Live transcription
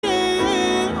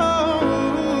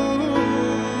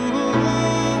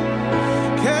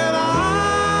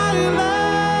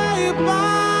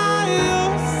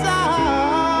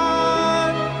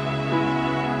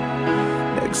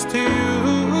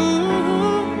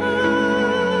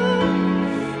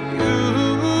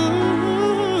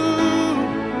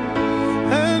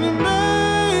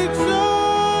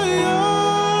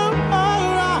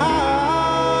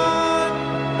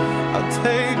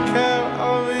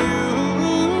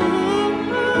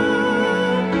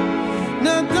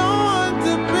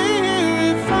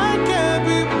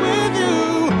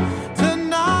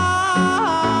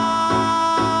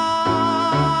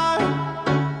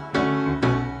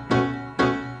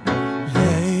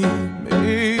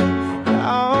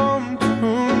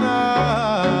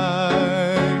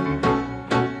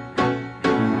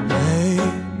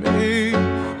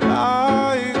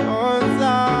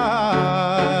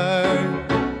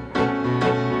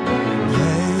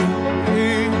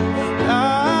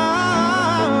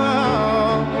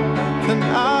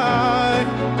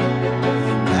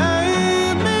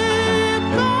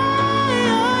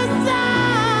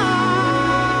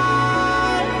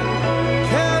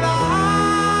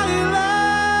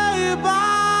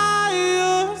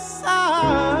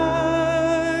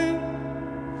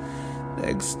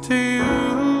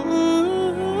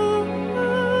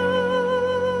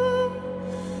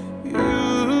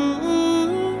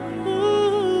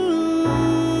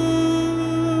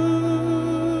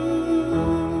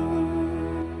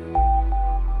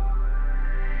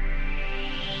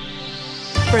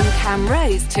and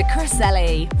Rose to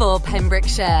Crossley for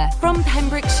Pembrokeshire. From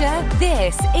Pembrokeshire,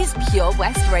 this is Pure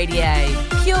West Radio.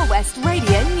 Pure West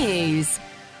Radio News.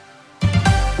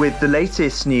 With the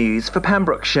latest news for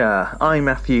Pembrokeshire, I'm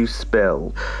Matthew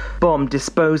Spill. Bomb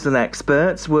disposal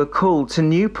experts were called to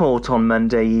Newport on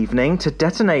Monday evening to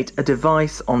detonate a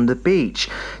device on the beach.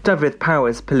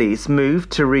 Dyfed-Powys Police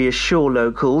moved to reassure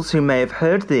locals who may have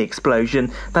heard the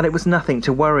explosion that it was nothing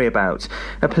to worry about.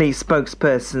 A police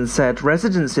spokesperson said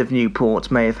residents of Newport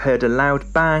may have heard a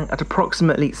loud bang at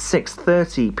approximately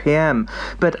 6:30 p.m,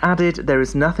 but added there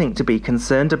is nothing to be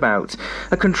concerned about.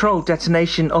 A controlled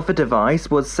detonation of a device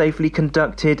was safely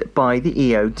conducted by the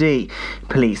EOD.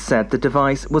 Police said the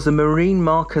device was a marine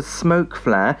marker smoke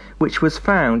flare which was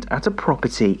found at a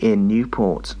property in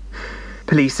Newport.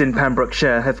 Police in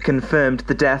Pembrokeshire have confirmed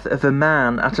the death of a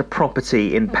man at a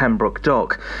property in Pembroke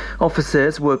Dock.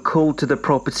 Officers were called to the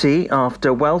property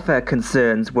after welfare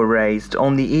concerns were raised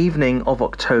on the evening of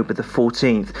October the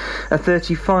 14th. A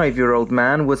 35-year-old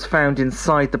man was found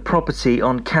inside the property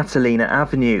on Catalina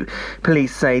Avenue.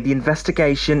 Police say the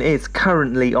investigation is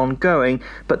currently ongoing,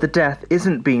 but the death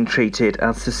isn't being treated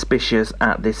as suspicious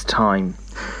at this time.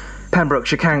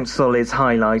 Pembrokeshire Council is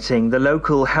highlighting the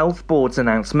local health board's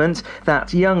announcement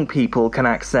that young people can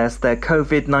access their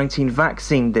COVID-19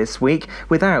 vaccine this week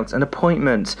without an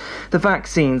appointment. The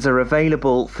vaccines are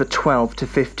available for 12 to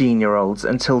 15-year-olds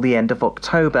until the end of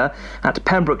October at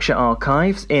Pembrokeshire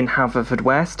Archives in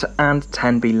Haverfordwest and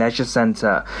Tenby Leisure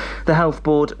Centre. The health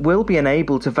board will be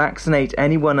unable to vaccinate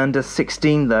anyone under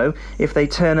 16, though, if they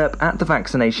turn up at the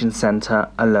vaccination centre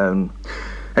alone.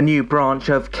 A new branch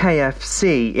of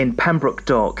KFC in Pembroke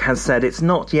Dock has said it's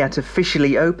not yet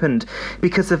officially opened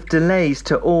because of delays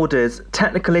to orders,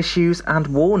 technical issues and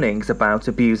warnings about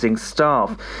abusing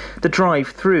staff. The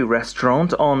drive-through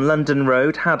restaurant on London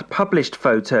Road had published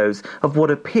photos of what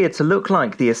appeared to look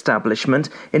like the establishment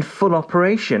in full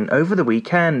operation over the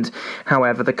weekend.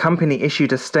 However, the company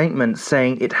issued a statement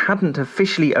saying it hadn't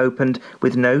officially opened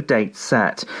with no date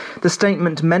set. The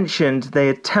statement mentioned they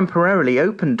had temporarily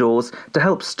opened doors to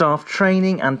help staff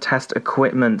training and test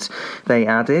equipment. They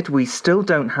added, "We still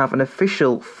don't have an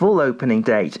official full opening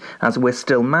date as we're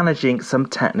still managing some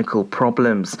technical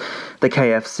problems." The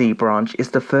KFC branch is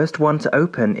the first one to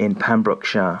open in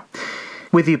Pembrokeshire.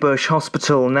 Withybush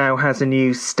Hospital now has a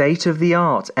new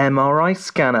state-of-the-art MRI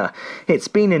scanner. It's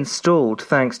been installed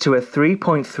thanks to a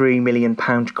 £3.3 million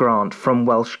grant from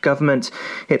Welsh Government.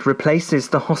 It replaces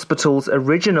the hospital's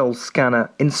original scanner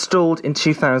installed in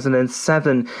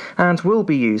 2007 and will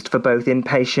be used for both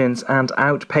inpatients and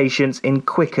outpatients in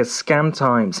quicker scan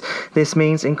times. This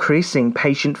means increasing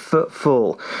patient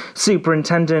footfall.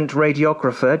 Superintendent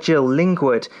Radiographer Jill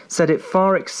Lingwood said it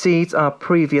far exceeds our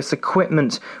previous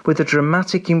equipment with a dramatic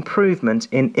improvement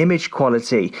in image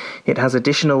quality. It has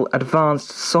additional advanced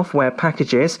software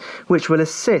packages which will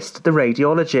assist the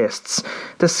radiologists.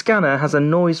 The scanner has a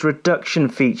noise reduction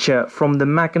feature from the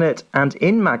magnet and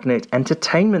in-magnet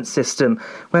entertainment system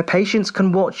where patients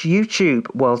can watch YouTube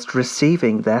whilst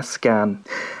receiving their scan.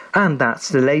 And that's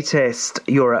the latest.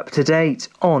 You're up to date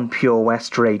on Pure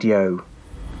West Radio.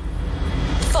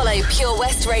 Follow Pure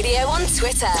West Radio on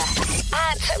Twitter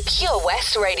at Pure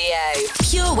West Radio.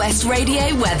 Pure West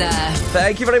Radio weather.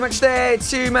 Thank you very much there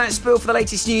to Matt Spill for the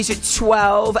latest news at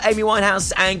 12. Amy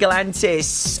Winehouse and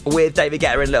Galantis with David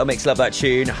Guetta and Little Mix. Love that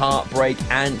tune. Heartbreak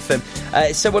Anthem.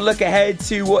 So we'll look ahead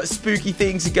to what spooky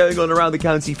things are going on around the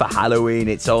county for Halloween.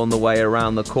 It's on the way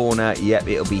around the corner. Yep,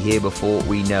 it'll be here before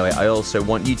we know it. I also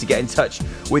want you to get in touch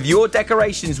with your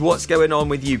decorations. What's going on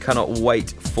with you? Cannot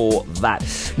wait for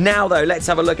that. Now, though, let's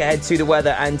have a look ahead to the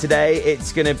weather. And today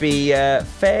it's going to be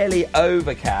fairly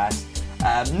overcast.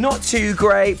 Not too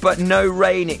great, but no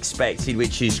rain expected,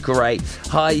 which is great.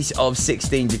 Highs of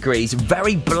 16 degrees.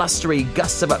 Very blustery,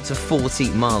 gusts of up to 40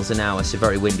 miles an hour, so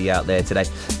very windy out there today.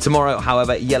 Tomorrow,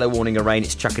 however, yellow warning of rain.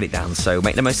 It's chucking it down, so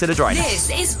make the most of the dryness.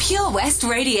 This is Pure West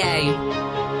Radio.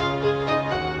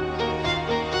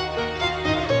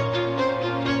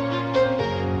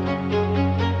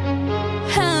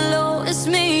 Hello, it's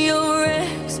me, your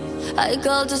ex. I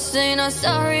called to say not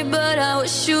sorry, but I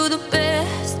wish you the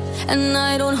best. And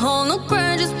I don't hold no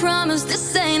grudges, promise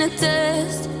this ain't a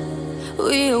test.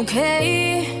 We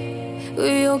okay,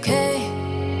 we okay.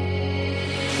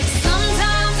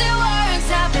 Sometimes it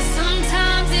works out, but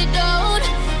sometimes it don't.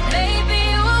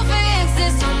 Maybe we'll fix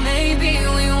this, or maybe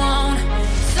we won't.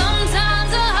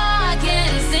 Sometimes a heart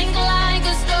can sink like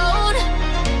a stone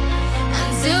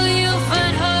until you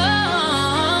find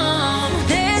home.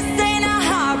 This ain't a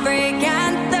heartbreak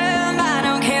anthem. I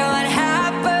don't care what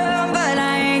happened, but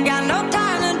I ain't got no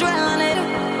time to dwell on it.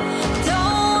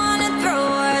 Don't wanna throw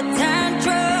a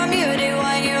tantrum. You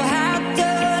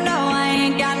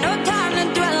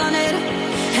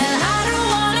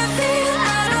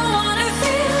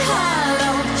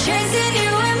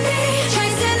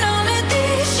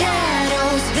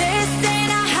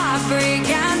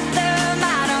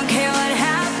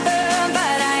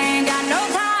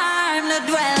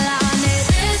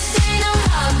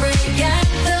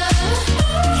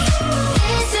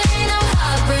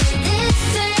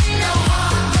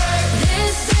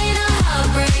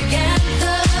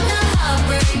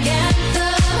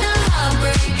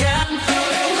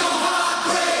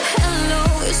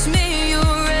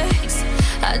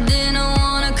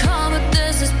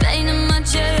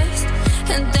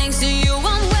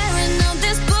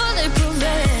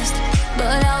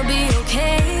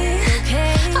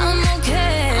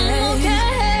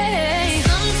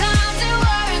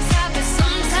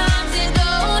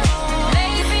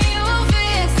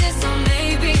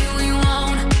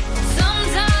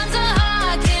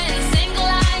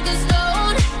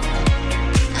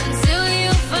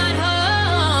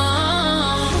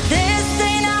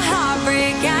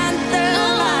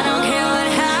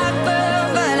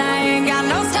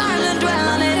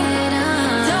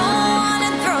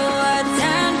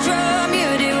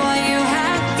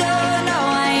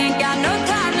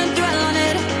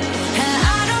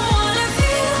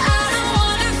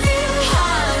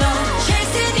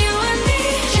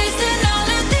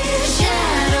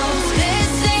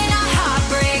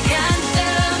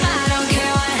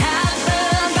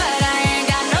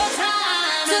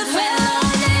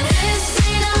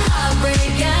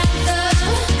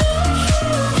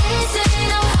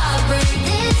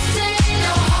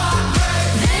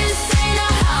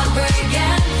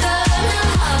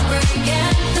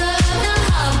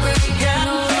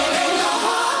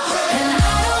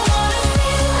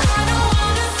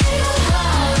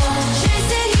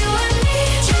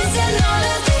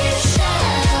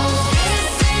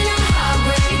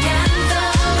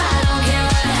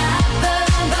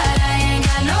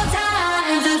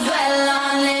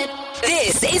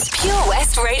Pure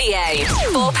West Radio.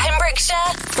 For Pembrokeshire,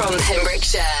 from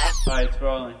Pembrokeshire. Hi, it's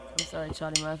rolling. I'm sorry,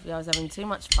 Charlie Murphy. I was having too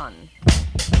much fun.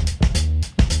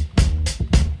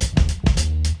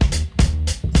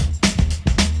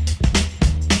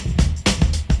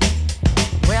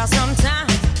 Well,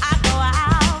 sometimes I go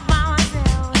out by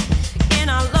myself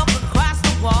and I look across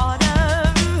the water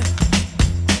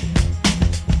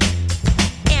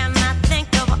and I think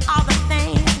of all the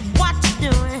things what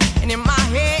you're doing, and in my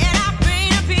head I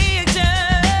paint a picture.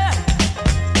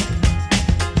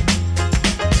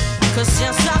 'Cause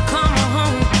since I come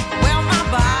home, well, my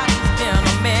body's been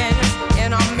a mess,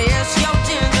 and I miss your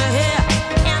ginger hair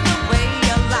and the way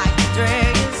you like to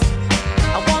dress.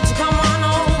 I want you to come on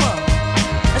over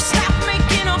and stop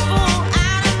making a fool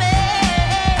out of me.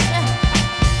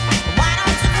 Why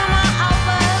don't you come on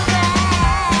over, Valerie?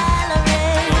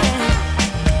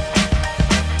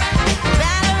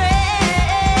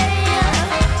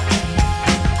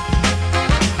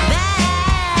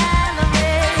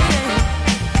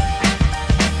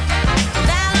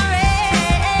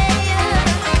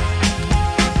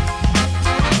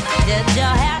 Did you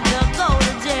have to go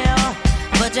to jail?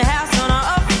 But your house on a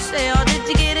up for sale. Did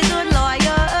you get a good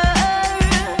lawyer?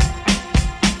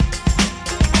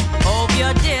 Hope you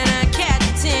didn't catch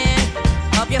a 10.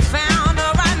 Hope you found the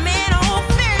right man who'll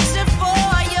fix it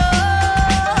for you.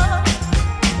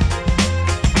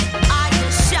 Are you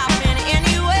shopping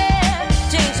anywhere?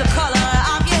 Change the color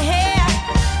of your hair.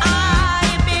 Are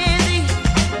you busy?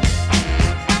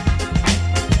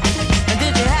 And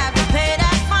did you have to pay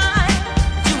that fine?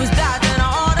 You was dodging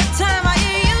all the time. Are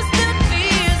you used to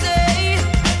busy?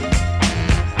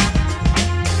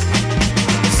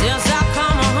 Since I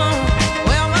come home,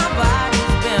 well, my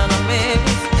body's been a mess,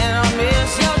 and I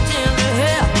miss your ginger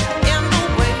hair and the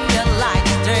way you like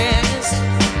to dress.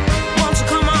 Won't you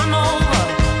come on over?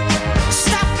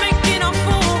 Stop making a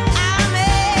fool out of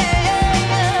me.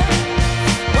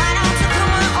 Why don't you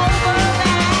come on over,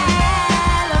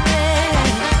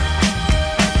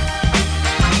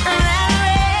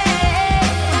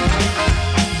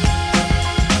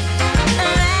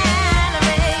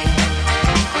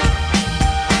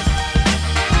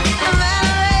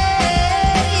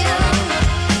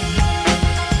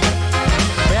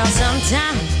 Well,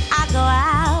 sometimes I go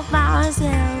out by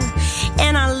myself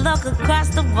and I look across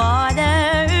the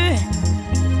border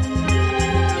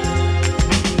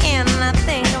and I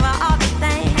think about all the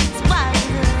things what you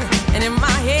do. And in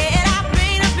my head I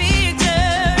paint a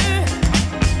picture.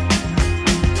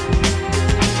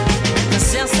 'Cause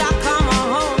since I come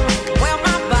home, well,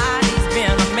 my body's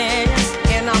been a mess,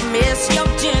 and I miss your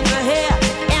ginger hair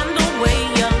and the way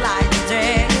you like to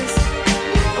dress.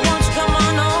 Won't you come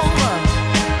on over?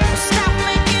 Stop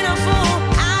making a fool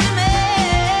out of me.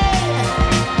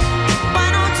 Why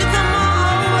don't you come on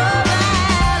over,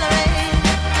 Valerie?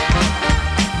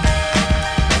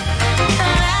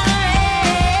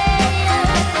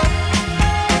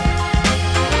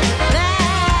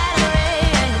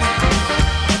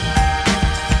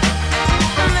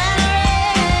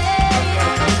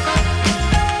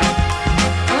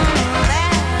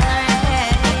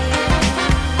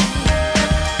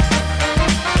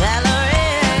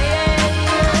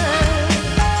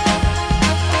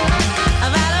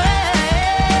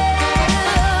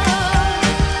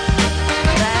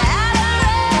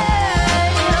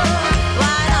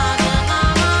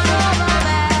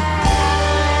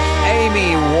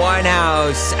 Amy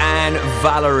Winehouse and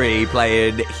Valerie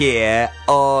playing here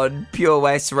on Pure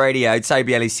West Radio.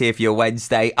 Toby Ellis here for your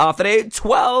Wednesday afternoon,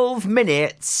 12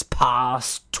 minutes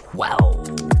past 12.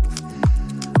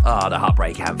 Oh, the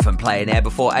Heartbreak Anthem playing there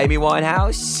before Amy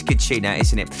Winehouse. Good tune that,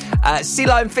 isn't it? Sea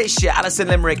Lion Fisher, Alison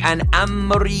Limerick and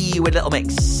Anne-Marie with Little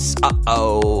Mix.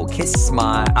 Uh-oh, Kiss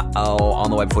My Uh-oh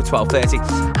on the way before 12:30.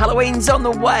 Halloween's on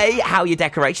the way. How are your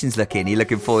decorations looking? Are you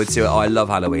looking forward to it? Oh, I love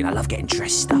Halloween. I love getting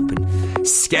dressed up and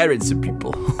scaring some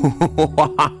people.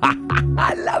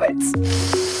 I love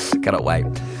it. Cannot wait.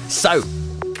 So,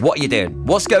 what are you doing?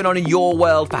 What's going on in your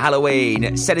world for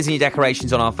Halloween? Send us in your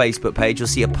decorations on our Facebook page. You'll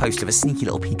see a post of a sneaky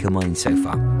little peek of mine so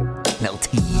far. Little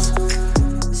tease.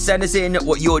 Send us in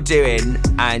what you're doing,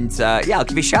 and yeah, I'll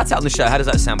give you a shout out on the show. How does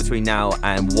that sound between now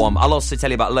and 1? I'll also tell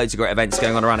you about loads of great events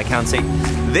going on around the county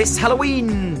this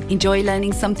Halloween. Enjoy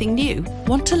learning something new?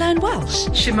 Want to learn Welsh?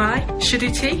 Shemai,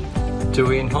 Shuduti.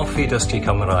 Dwi'n hoffi dysgu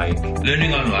Cymraeg.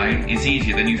 Learning online is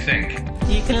easier than you think.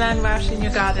 You can learn Welsh in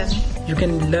your garden. You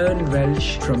can learn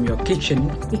Welsh from your kitchen.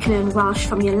 You can learn Welsh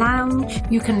from your lounge.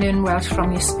 You can learn Welsh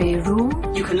from your spare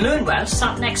room. You can learn Welsh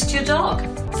sat next to your dog.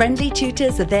 Friendly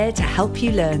tutors are there to help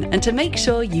you learn and to make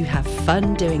sure you have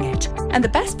fun doing it. And the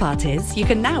best part is, you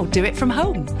can now do it from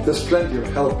home. There's plenty of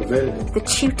help available. The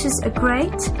tutors are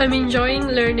great. I'm enjoying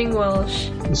learning Welsh.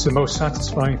 It's the most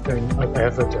satisfying thing I've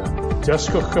ever done.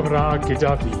 Dysgwch Cymraeg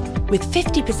gyda fi. With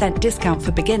 50% discount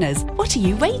for beginners, what are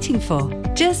you waiting for?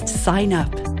 Just sign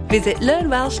up. Visit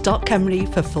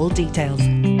learnwelsh.cymru for full details.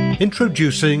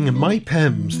 Introducing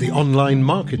MyPems, the online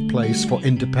marketplace for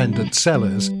independent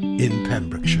sellers in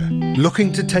Pembrokeshire.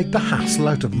 Looking to take the hassle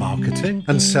out of marketing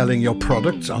and selling your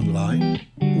products online?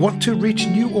 Want to reach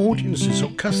new audiences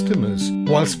or customers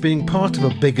whilst being part of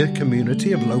a bigger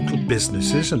community of local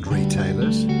businesses and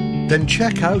retailers? Then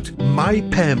check out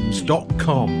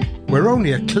mypems.com. We're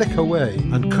only a click away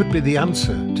and could be the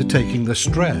answer to taking the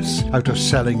stress out of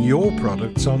selling your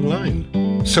products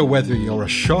online. So whether you're a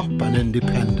shop, an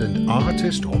independent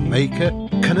artist or maker,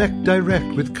 connect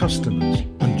direct with customers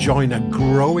and join a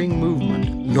growing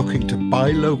movement looking to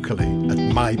buy locally at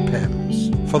MyPems.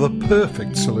 For the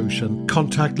perfect solution,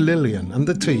 contact Lillian and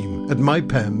the team at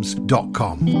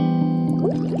mypems.com.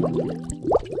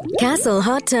 Castle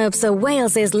Hot Tubs are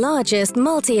Wales's largest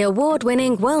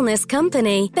multi-award-winning wellness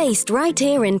company, based right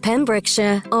here in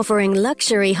Pembrokeshire, offering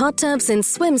luxury hot tubs and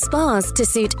swim spas to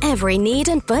suit every need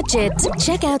and budget.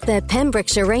 Check out their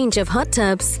Pembrokeshire range of hot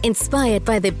tubs, inspired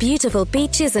by the beautiful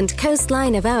beaches and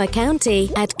coastline of our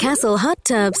county, at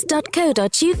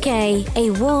castlehottubs.co.uk. A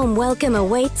warm welcome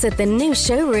awaits at the new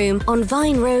showroom on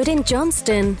Vine Road in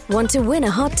Johnston. Want to win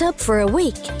a hot tub for a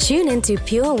week? Tune into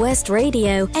Pure West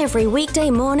Radio every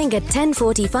weekday morning at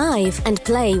 10:45 and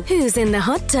play Who's in the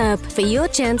Hot Tub for your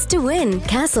chance to win.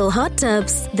 Castle Hot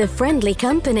Tubs, the friendly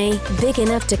company, big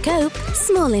enough to cope,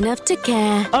 small enough to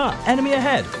care. Ah, enemy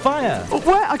ahead. Fire. Oh,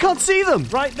 where? I can't see them.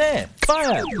 Right there.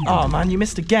 Fire. Oh man, you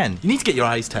missed again. You need to get your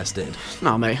eyes tested.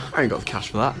 Nah, mate, I ain't got the cash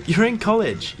for that. You're in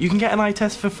college. You can get an eye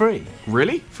test for free.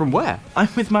 Really? From where? I'm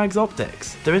with Mags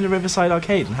Optics. They're in the Riverside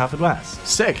Arcade in Haverfordwest.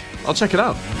 Sick. I'll check it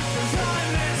out.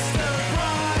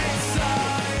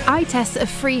 Eye tests are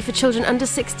free for children under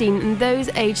 16 and those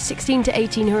aged 16 to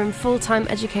 18 who are in full-time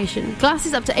education.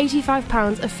 Glasses up to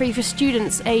 £85 are free for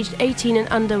students aged 18 and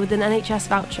under with an NHS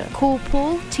voucher. Call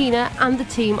Paul, Tina and the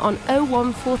team on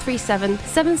 01437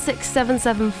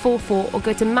 767744 or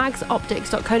go to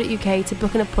magsoptics.co.uk to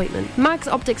book an appointment. Mags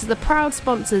Optics are the proud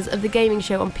sponsors of the gaming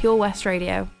show on Pure West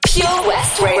Radio. Pure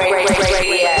West Radio.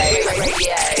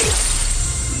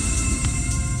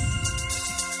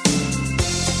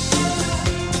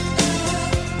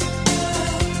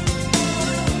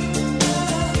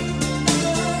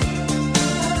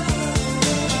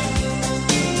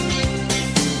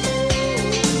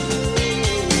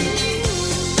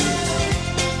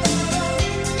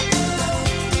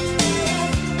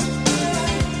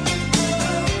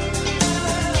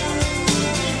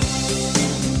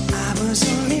 I was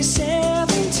only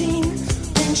 17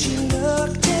 when she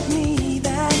looked at me.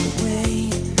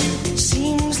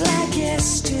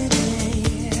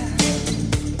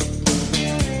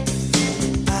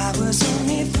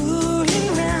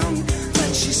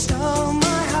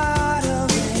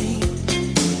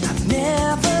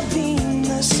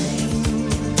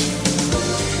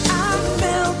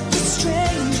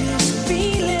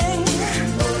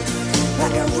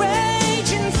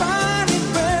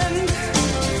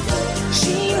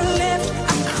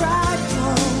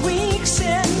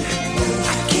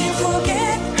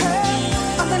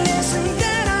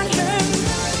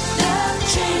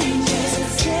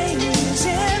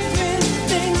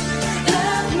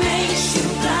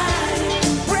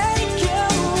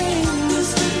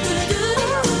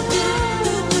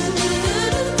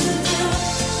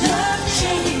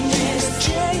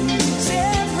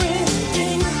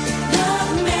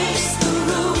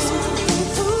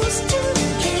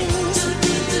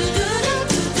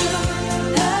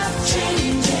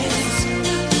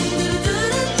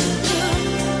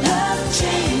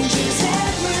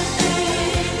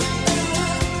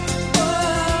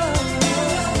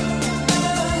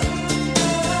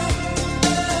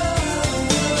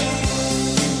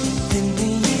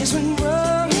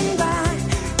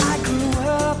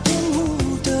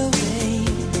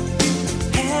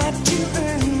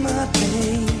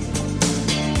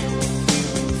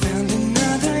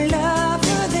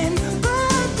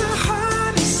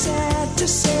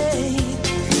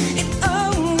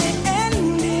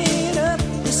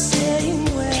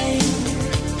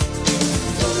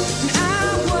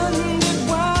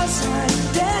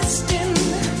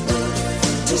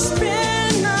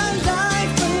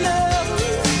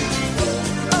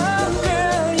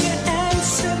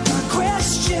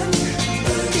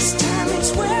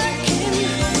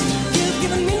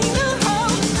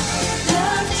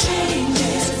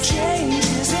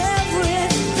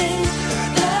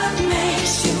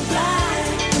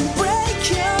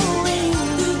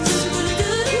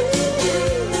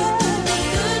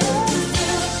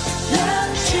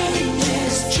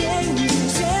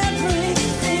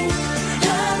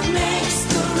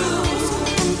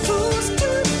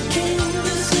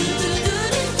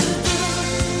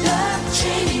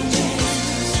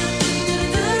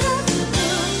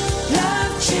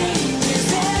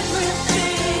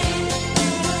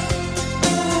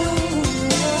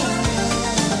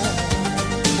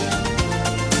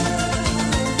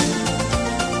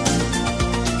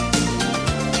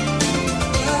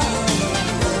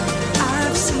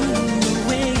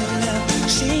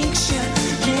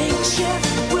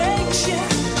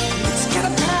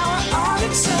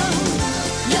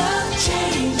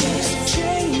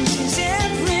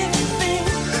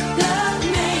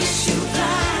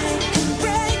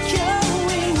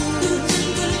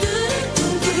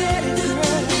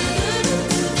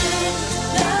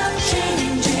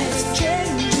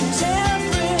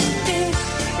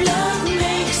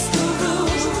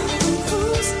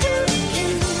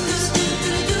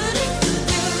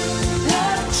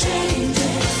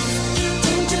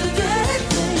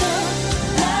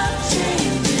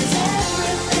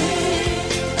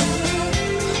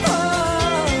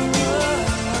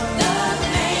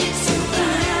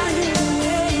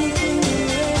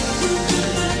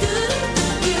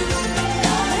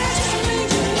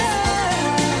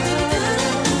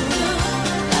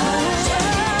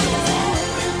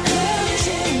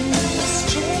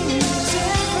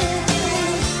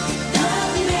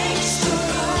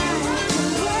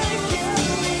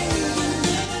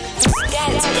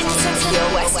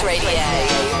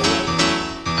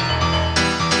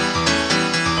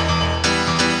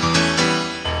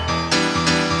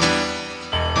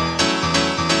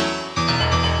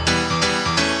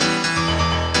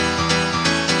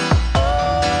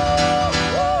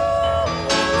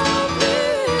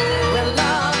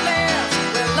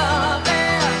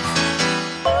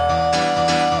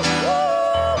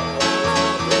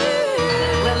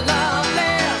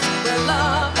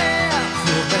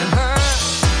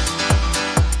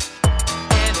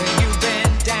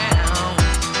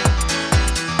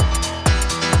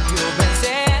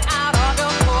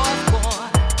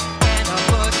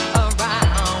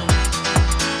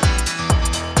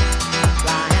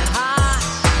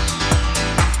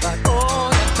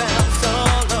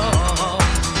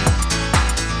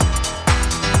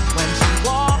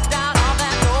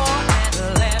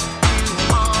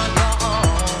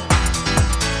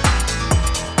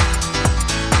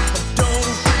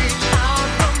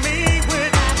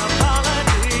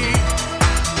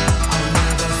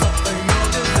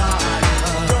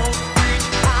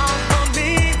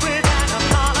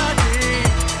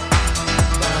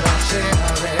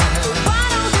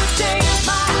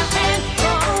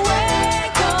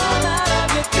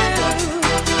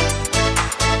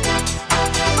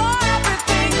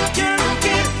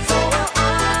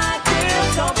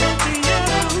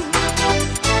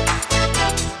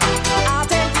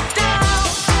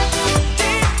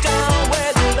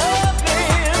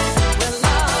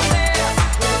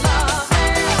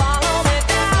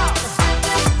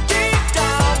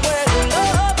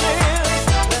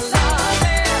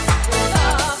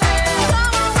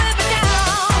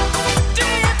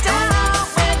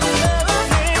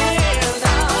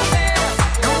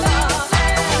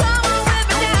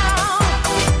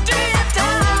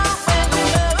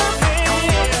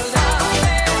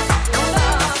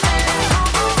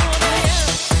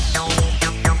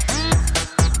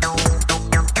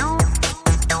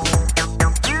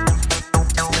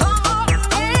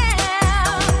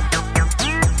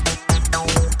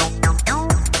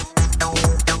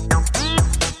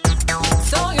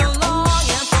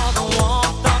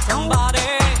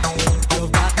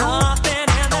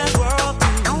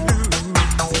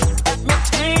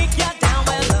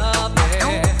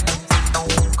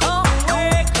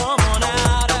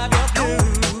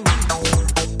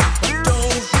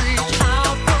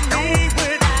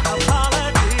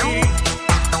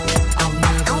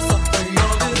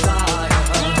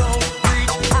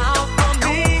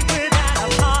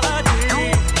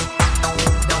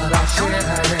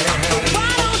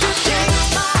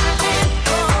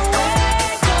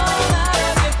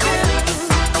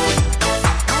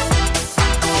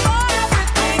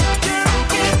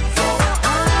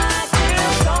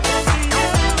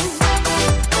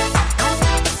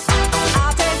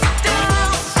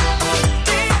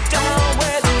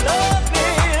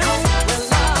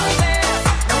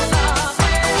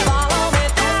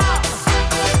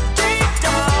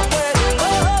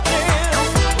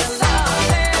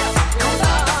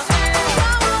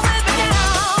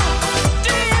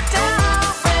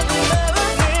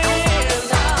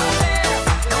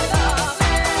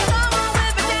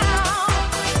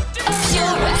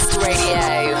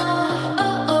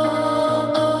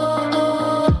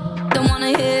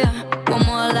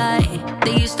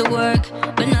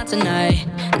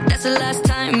 That's the last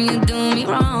time you do me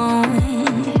wrong.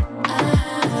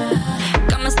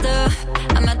 Got my stuff,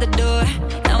 I'm at the door.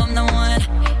 Now I'm the one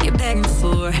you're begging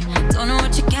for. Don't know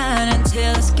what you got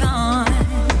until it's gone.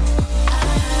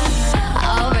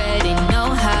 I already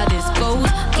know how this goes.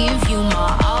 Give you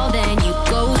my all, then you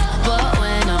go. But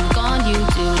when I'm gone, you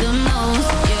do the most,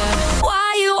 yeah.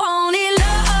 Why you only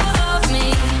love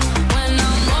me when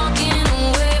I'm walking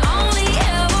away? Only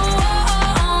ever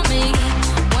want me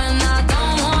when I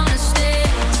don't wanna stay.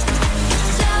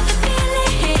 Love the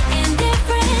feeling hitting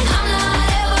different. I'm not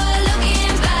ever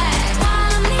looking back.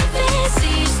 While I'm leaving,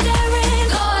 see you staring.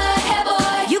 Go ahead,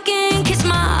 boy, you can kiss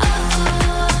my.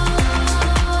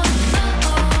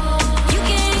 You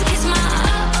can kiss my.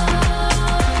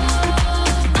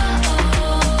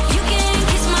 You can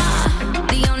kiss my.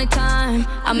 The only time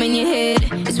I'm in your head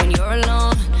is when you're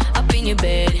alone, up in your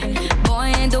bed.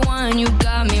 Boy, ain't the one, you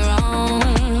got me wrong.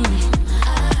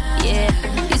 Yeah,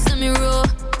 you send me rules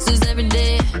every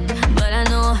day, but I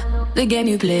know the game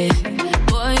you play.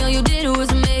 Boy, all you did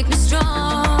was make me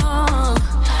strong.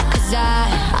 Cause I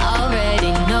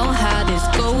already know how this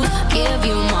goes. Give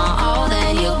you my all,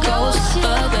 then you go.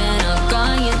 But when I'm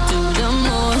gone, you do the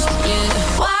most, yeah.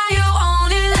 Why you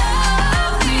only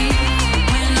love me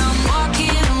when I'm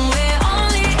walking away?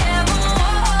 Only ever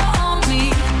want me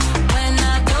when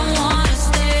I don't wanna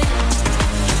stay.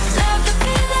 Love the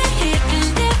feeling hitting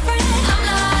different. I'm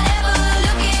not ever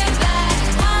looking back.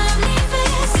 While I'm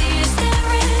leaving, see you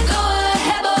staring. Go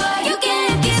ahead, boy, you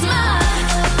can kiss my.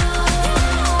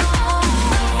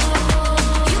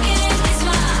 You can kiss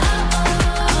my.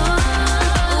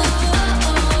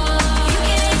 You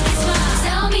can kiss my.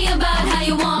 Tell me about how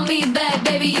you want me back,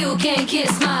 baby. You can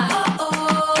kiss my. Go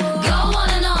on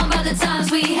and on about the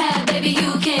times we had, baby.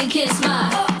 You can kiss my.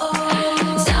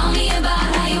 Tell me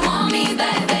about how you want me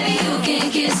back, baby. You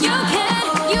can kiss my.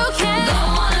 You can. Go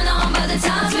on and on about the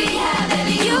times we had,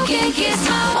 baby. You can kiss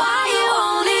my. Why you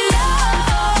only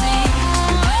love me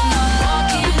when I'm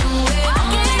walking away?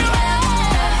 Only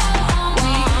want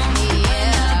me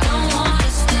when I don't wanna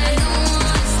stay.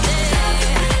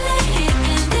 Feeling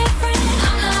hitting different.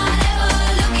 I'm not ever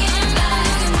looking back.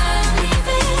 When I'm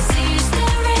leaving, see you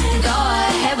staring. Go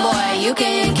ahead, boy, you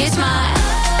can kiss my.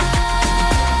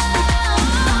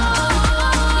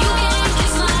 You can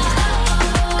kiss my.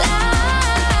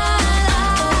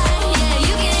 Yeah,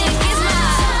 you can kiss my.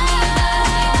 You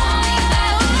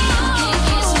can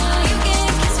kiss my. You can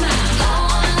kiss my. Go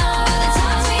on and on about the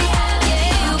times we had. Yeah,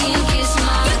 you can kiss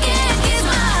my. You can kiss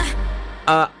my.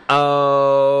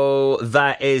 Uh-oh,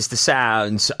 that is the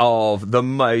sounds of the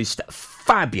most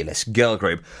fabulous girl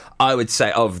group, I would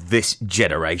say, of this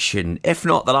generation, if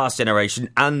not the last generation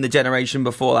and the generation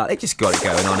before that. They just got it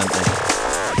going on,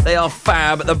 haven't they? They are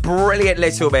fab, the brilliant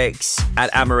Little Mix and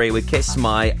Anne-Marie with Kiss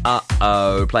My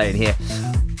Uh-Oh playing here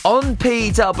on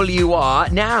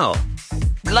PWR. Now,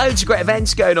 loads of great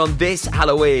events going on this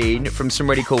Halloween, from some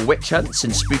really cool witch hunts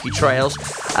and spooky trails.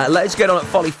 Loads going on at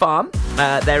Folly Farm.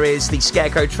 There is the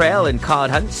Scarecrow Trail and card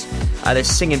hunts. There's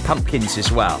singing pumpkins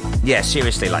as well. Yeah,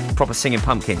 seriously, like proper singing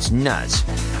pumpkins. Nuts.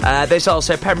 There's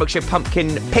also Pembrokeshire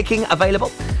pumpkin picking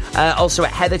available. Also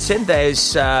at Heatherton,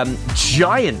 there's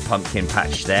giant pumpkin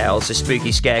patch there. Also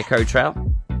spooky Scarecrow Trail.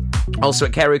 Also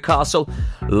at Carew Castle,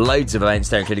 loads of events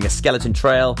there, including a skeleton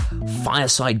trail,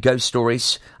 fireside ghost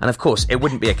stories, and of course, it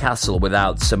wouldn't be a castle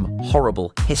without some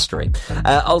horrible history.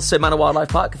 Also, Manor Wildlife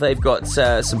Park, they've got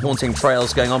some haunting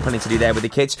trails going on, plenty to do there with the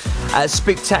kids.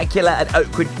 Spectacular at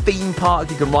Oakwood Theme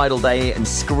Park, you can ride all day and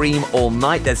scream all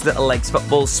night. There's Little Legs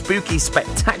Football, spooky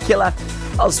spectacular.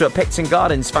 Also at Picton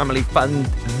Gardens, family fun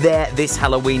there this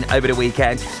Halloween over the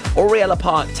weekend. Oriella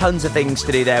Park, tons of things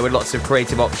to do there with lots of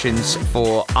creative options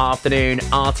for afternoon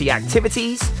arty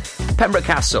activities. Pembroke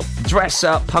Castle, dress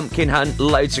up, pumpkin hunt,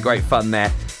 loads of great fun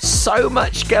there. So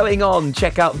much going on.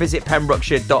 Check out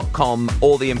visitpembrokeshire.com.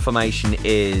 All the information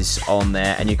is on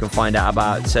there, and you can find out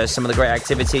about some of the great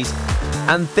activities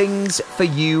and things for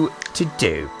you to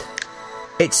do.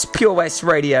 It's Pure West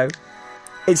Radio.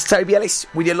 It's Toby Ellis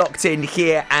with you locked in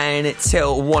here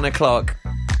until 1 o'clock.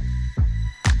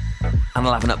 And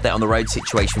I'll have an update on the road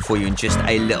situation for you in just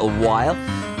a little while.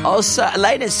 Also,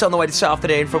 Elena's on the way this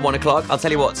afternoon from 1 o'clock. I'll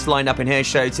tell you what's lined up in her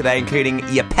show today, including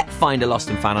your pet finder lost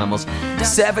in fan animals.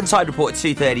 Surf and Tide Report at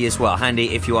 2:30 as well.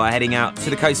 Handy if you are heading out to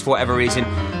the coast for whatever reason.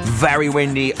 Very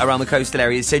windy around the coastal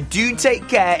areas, so do take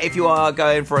care if you are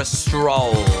going for a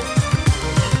stroll.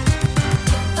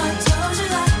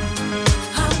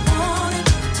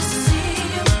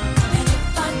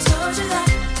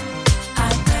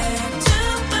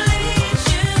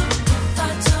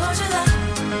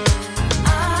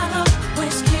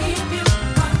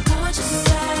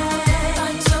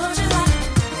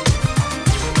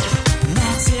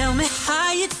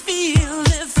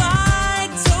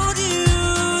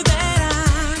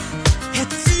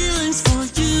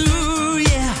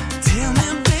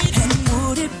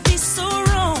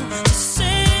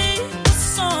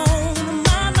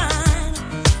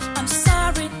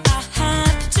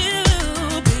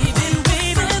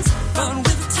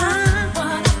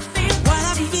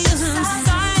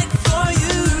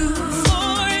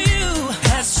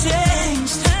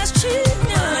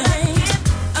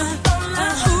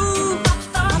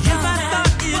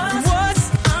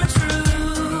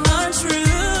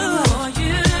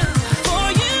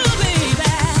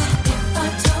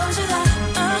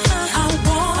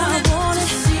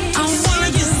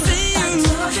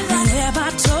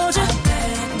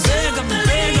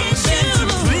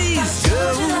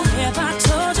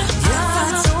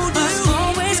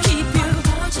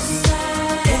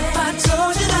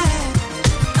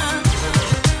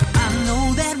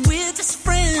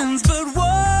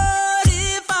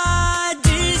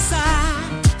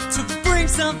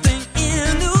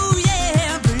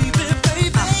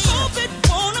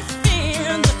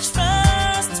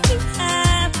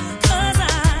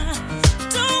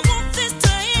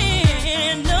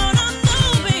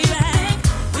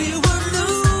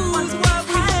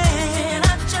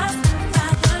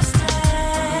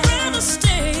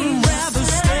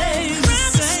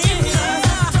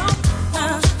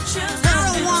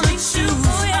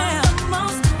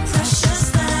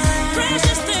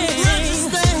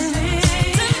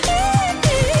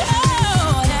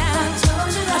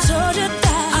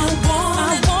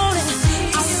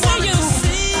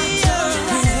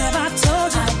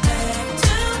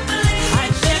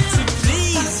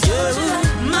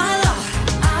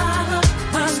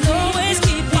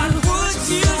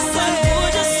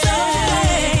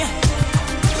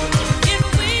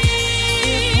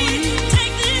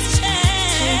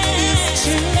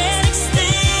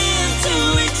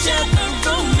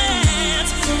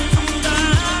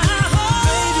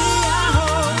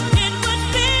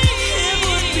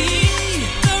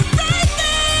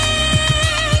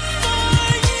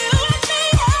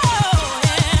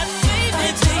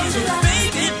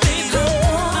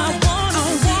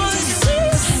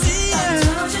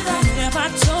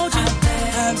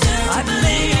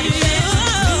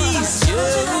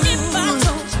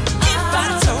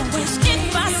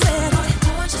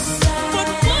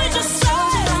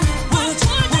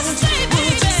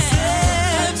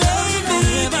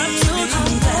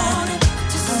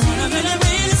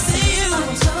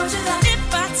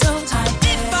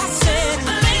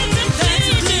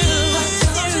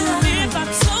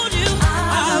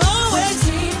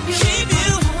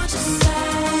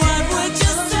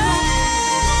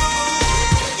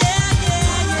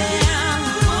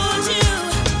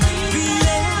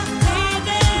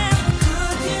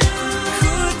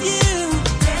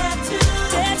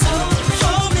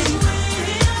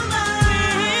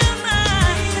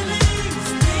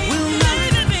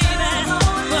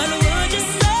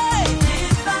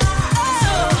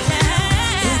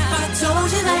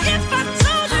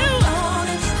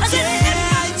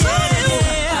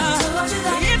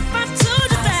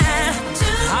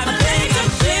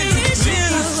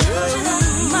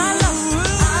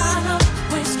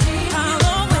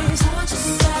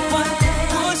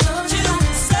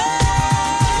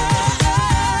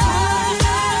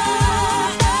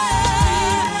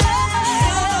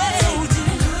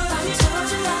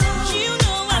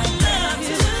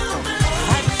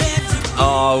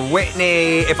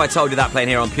 Whitney, If I Told You That, playing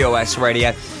here on Pure West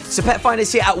Radio. So Pet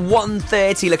Finders here at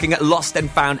 1:30, looking at lost and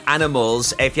found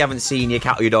animals. If you haven't seen your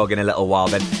cat or your dog in a little while,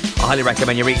 then I highly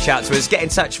recommend you reach out to us. Get in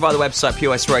touch via the website,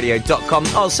 purewestradio.com.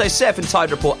 Also, Surf and Tide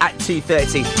Report at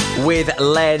 2:30 with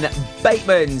Len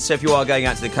Bateman. So if you are going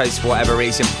out to the coast for whatever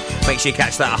reason, make sure you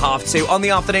catch that at 2:30 on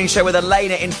the afternoon show with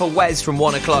Elena in for Wes from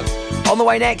 1 o'clock. On the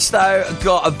way next, though,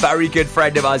 got a very good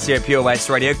friend of ours here at Pure West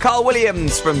Radio, Carl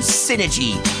Williams from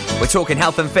Synergy. We're talking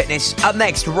health and fitness up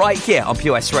next, right here on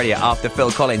Pure West Radio after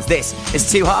Phil Collins. This is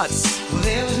Two Hearts. Well,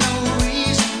 there was no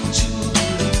reason to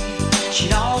believe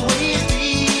she'd always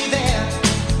be there.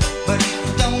 But if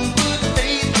you don't put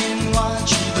faith in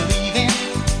what you believe in,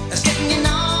 that's getting you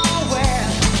nowhere.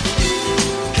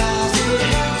 'Cause it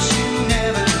helps you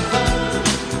never give up.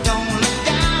 Don't look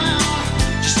down,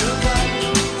 just look up.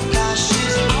 'Cause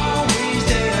she's always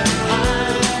there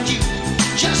behind you,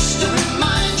 just to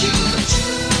remind you that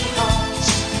two hearts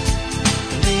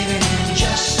living in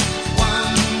just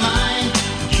one mind.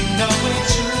 You know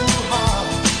it's two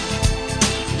hearts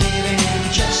living in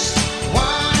just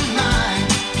one mind.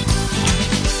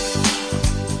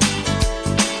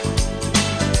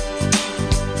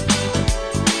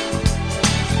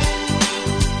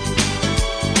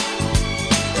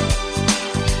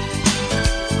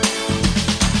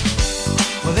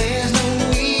 Well, there's no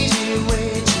easy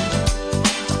way to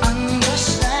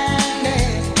understand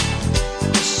it.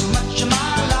 There's so much of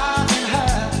my life in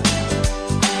her,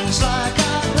 and it's like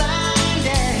I planned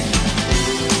it.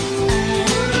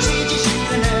 And it teaches you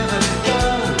to never let go.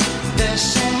 There's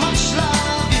so much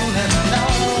love you'll never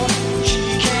know. She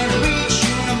can reach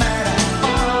you no matter how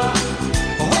far,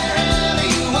 wherever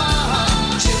you are.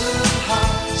 Two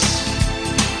hearts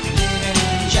living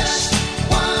in just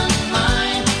one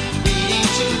mind, beating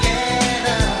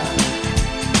together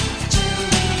till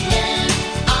the end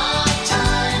of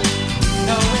time. You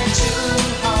know we're two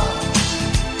hearts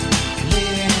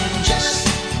living in just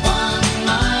one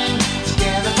mind,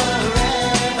 together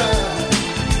forever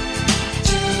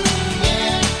till the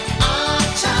end of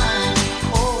time.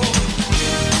 Oh,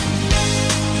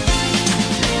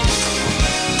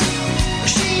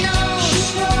 she knows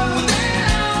there'll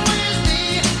always be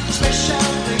a special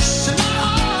place in my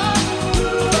heart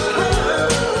for her.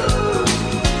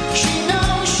 She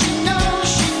knows,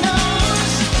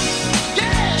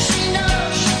 yeah, she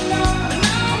knows. No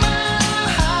matter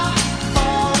how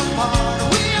far apart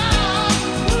we are,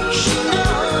 she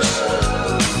knows.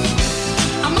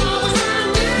 I'm always right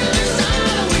there beside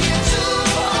her. We're two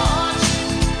hearts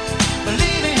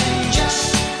believing in just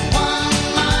one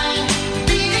mind,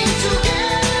 beating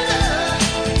together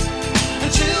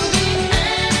until the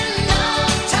end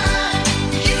of time.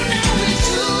 You know we're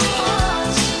two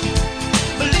hearts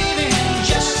believing in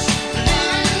just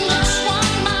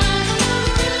one mind,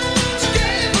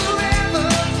 together forever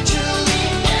till the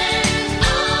end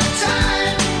of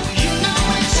time. You know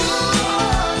we're two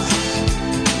hearts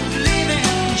believing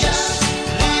in just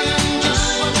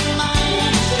one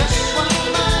mind, just one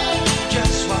mind,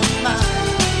 just one mind,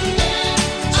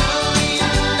 till the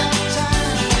end of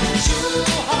time. Two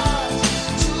hearts,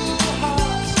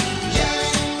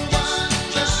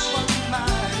 just one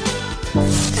mind.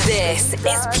 This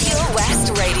is Pure West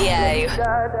Radio.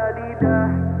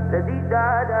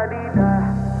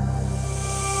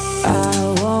 I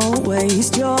won't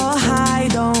waste your high,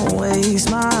 don't waste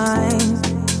mine.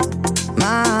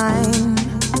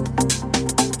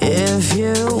 If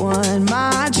you want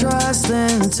my trust,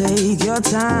 then take your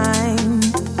time.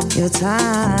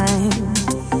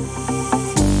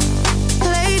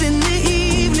 Late in the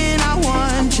evening, I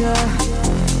want you.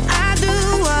 I do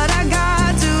what I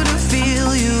got to feel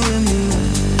you in me.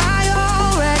 I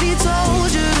already told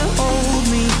you to hold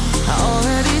me. I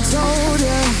already told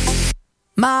you.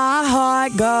 My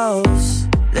heart goes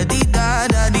la dee da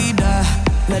da dee da,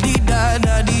 la dee da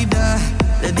da dee da,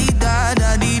 la dee da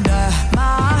da dee da.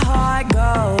 My heart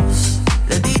goes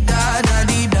la dee da da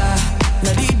dee da,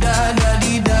 la dee da da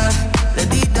dee da, la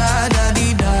dee da da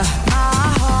dee da. My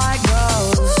heart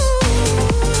goes.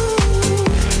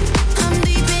 I'm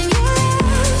deep in your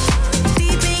love,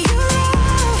 deep in your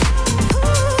love.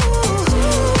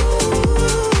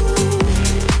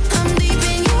 I'm deep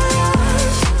in your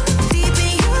love, deep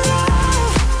in your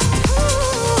love.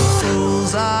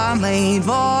 Rules are made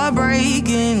for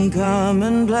breaking. Come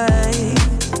and play,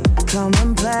 come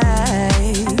and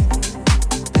play.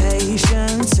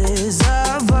 Patience is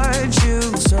a virtue,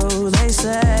 so they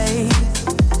say,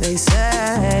 they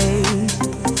say.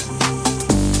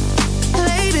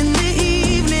 Late in the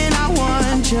evening, I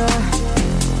want you.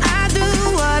 I do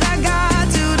what I got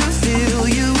to feel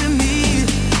you in me.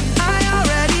 I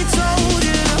already told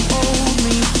you to hold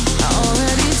me. I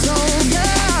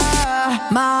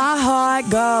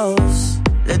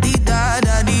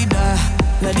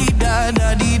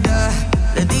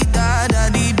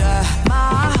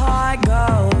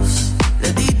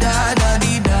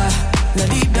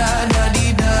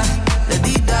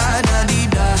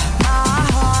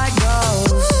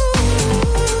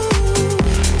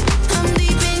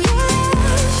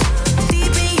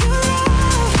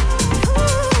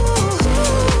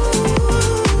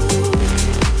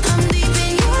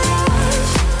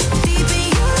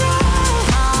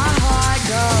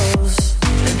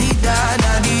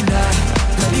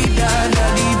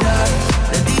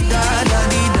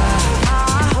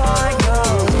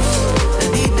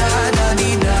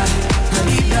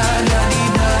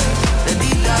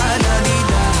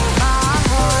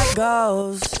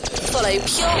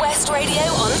Pure West Radio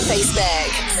on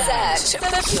Facebook. Search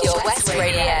for Pure West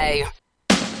Radio.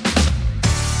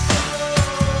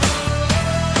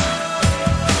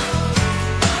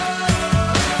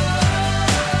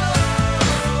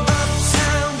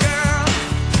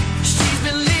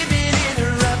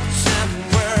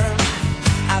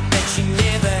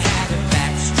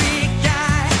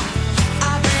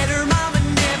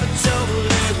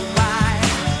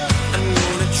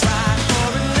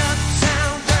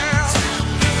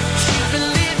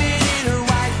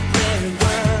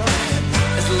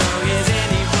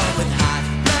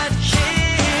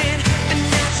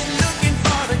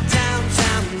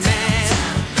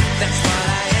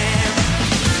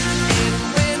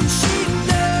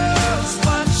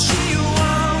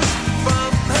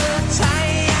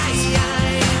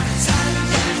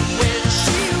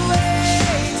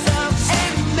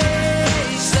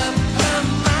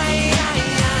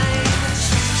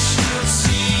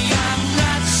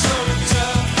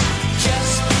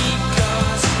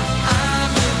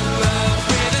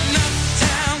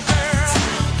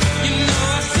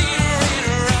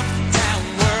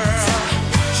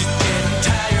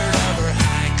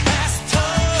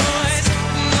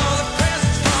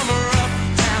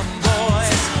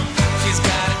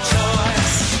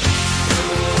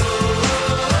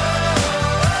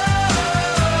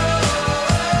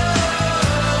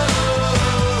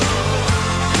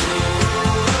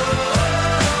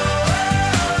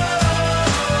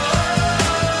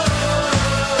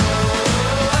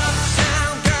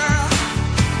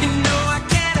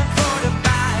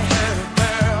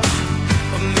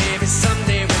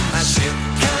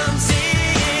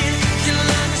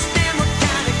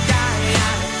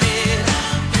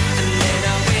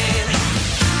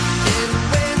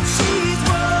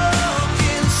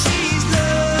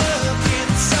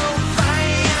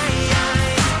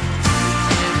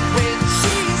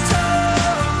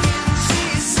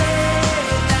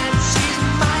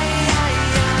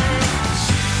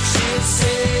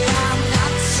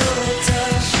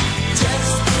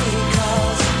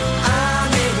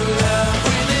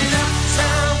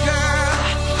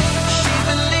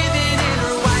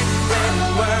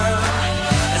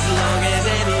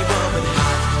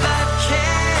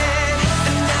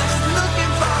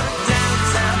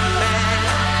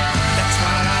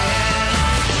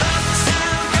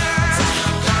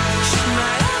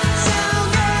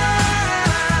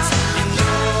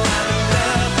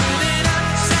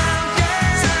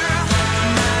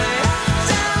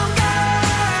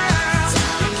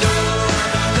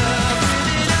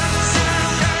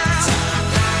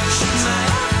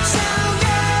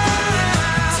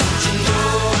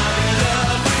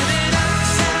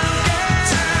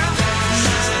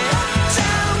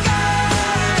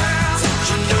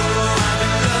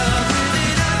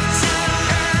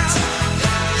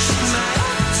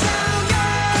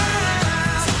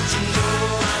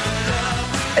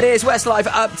 It is Westlife,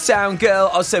 Uptown Girl,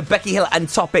 also Becky Hill and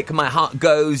Topic, My Heart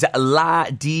Goes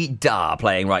La-Dee-Da,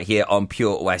 playing right here on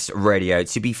Pure West Radio.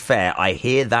 To be fair, I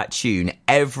hear that tune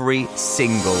every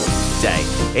single day.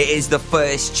 It is the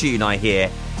first tune I hear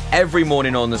every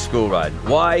morning on the school run.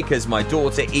 Why? Because my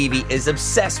daughter Evie is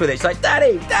obsessed with it. She's like,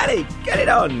 Daddy, get it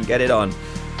on, get it on.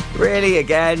 Really,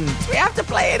 again? We have to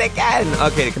play it again.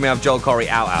 Okay, can we have Joel Corey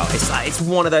out? It's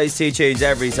one of those two tunes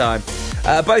every time.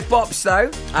 Both bops,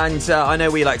 though, and I know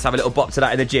we like to have a little bop to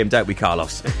that in the gym, don't we,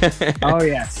 Carlos? Oh,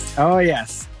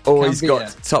 yes. Always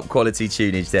got top quality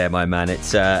tunage there, my man.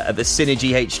 It's at the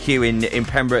Synergy HQ in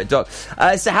Pembroke Dock.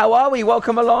 So how are we?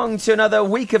 Welcome along to another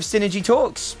week of Synergy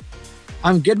Talks.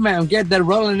 I'm good, man. I'm good. They're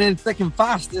rolling in thick and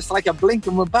fast. It's like a blink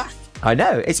and we're back. I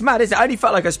know. It's mad, isn't it? I only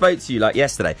felt like I spoke to you like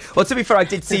yesterday. Well, to be fair, I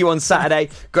did see you on Saturday.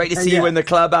 Great to see you in the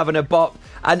club having a bop.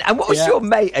 And what was your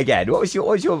mate again? What was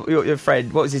your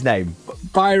friend? What was his name?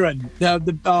 Byron. What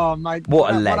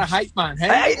a hype man. Hey?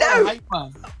 I know. What a hype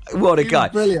man. What a guy.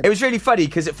 Brilliant. It was really funny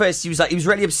because at first he was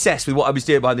really obsessed with what I was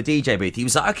doing behind the DJ booth. He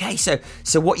was like, okay, so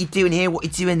what you doing here? What you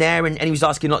doing there? And he was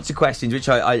asking lots of questions, which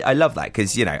I love that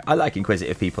because, you know, I like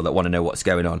inquisitive people that want to know what's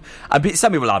going on.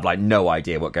 Some people have like no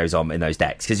idea what goes on in those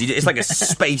decks because it's like a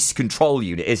space control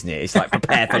unit, isn't it? It's like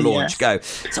prepare for launch, go.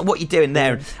 So what you doing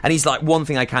there? And he's like, one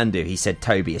thing I can do. He said,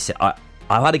 Toby, I've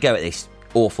had a go at this,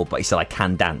 awful, but he said I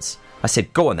can dance. I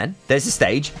said, go on then. There's the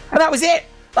stage, and that was it.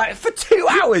 Like for 2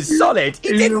 hours solid, he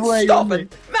didn't stop, and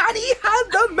man, he had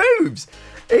the moves.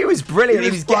 He was brilliant.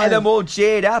 He was getting them all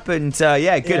cheered up, and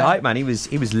good hype, man. He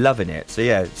was loving it. So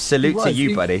yeah, salute to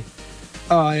you, buddy.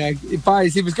 Oh yeah,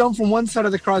 he was going from one side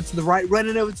of the crowd to the right,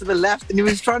 running over to the left, and he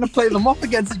was trying to play them off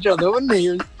against each other, wasn't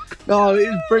he? Oh, it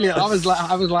was brilliant. I was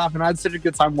laughing. I had such a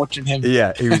good time watching him.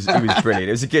 Yeah, it was brilliant.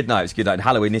 It was a good night. It was a good night. And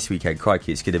Halloween this weekend,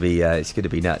 crikey, it's going to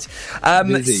be nuts.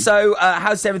 So,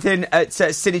 how's everything at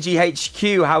Synergy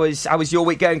HQ? How was your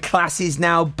week going? Classes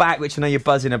now back, which I know you're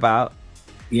buzzing about.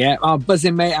 Yeah, I'm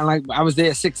buzzing, mate. And I was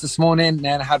there at 6 this morning,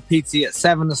 then I had PT at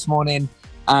 7 this morning.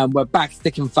 We're back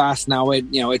thick and fast now.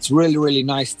 It's really, really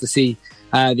nice to see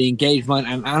the engagement,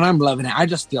 and I'm loving it. I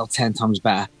just feel 10 times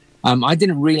better. I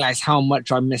didn't realize how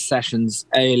much I missed sessions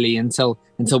early until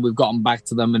we've gotten back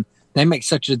to them, and they make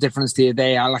such a difference to your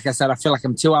day. Like I said, I feel like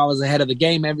I'm 2 hours ahead of the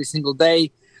game every single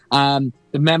day. The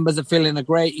members are feeling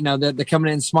great. They're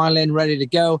coming in smiling, ready to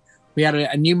go. We had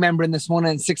a new member in this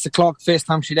morning at 6 o'clock. First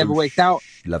time she'd ever waked out.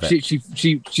 Love it.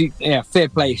 She fair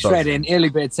play, straight in, early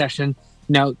bird session.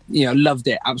 Loved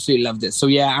it. Absolutely loved it. So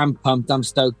yeah, I'm pumped. I'm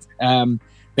stoked.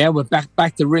 We're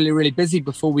back to really, really busy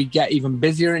before we get even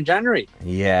busier in January.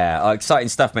 Yeah, exciting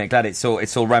stuff, mate. Glad it's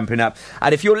all ramping up.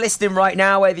 And if you're listening right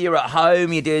now, whether you're at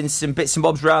home, you're doing some bits and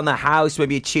bobs around the house,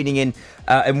 maybe you're tuning in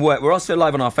and work, we're also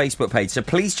live on our Facebook page. So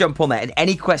please jump on there. And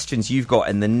any questions you've got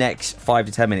in the next 5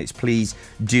 to 10 minutes, please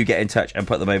do get in touch and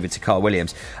put them over to Carl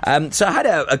Williams. So I had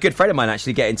a good friend of mine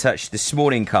actually get in touch this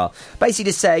morning, Carl, basically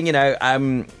just saying,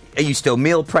 are you still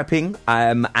meal prepping?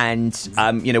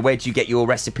 Where do you get your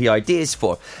recipe ideas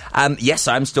for? Yes,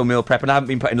 I'm still meal prepping. I haven't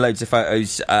been putting loads of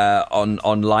photos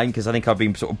online because I think I've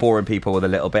been sort of boring people with a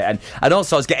little bit. And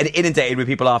also I was getting inundated with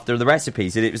people after the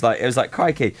recipes. And it was like,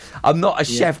 crikey, I'm not a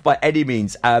chef by any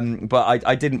means, but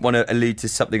I didn't want to allude to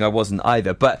something I wasn't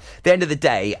either. But at the end of the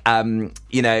day,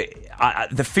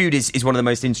 the food is one of the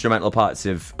most instrumental parts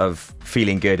of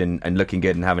feeling good and looking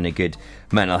good and having a good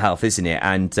mental health, isn't it?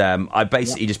 And I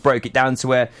basically just broke it down to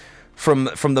where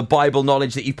from the Bible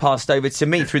knowledge that you passed over to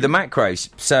me through the macros.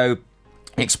 So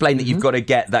explain that you've got to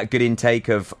get that good intake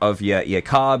of your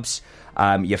carbs,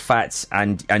 your fats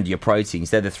and your proteins.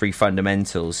 They're the three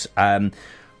fundamentals.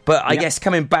 But I guess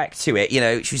coming back to it,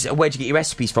 she was, where'd you get your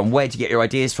recipes from? Where'd you get your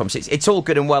ideas from? So it's all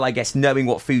good and well, I guess, knowing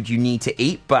what food you need to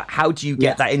eat. But how do you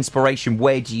get that inspiration?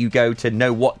 Where do you go to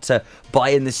know what to buy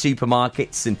in the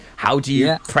supermarkets? And how do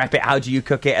you prep it? How do you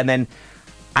cook it? And then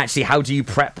actually, how do you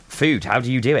prep food? How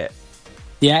do you do it?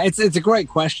 Yeah, it's a great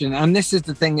question. And this is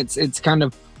the thing. It's kind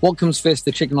of what comes first,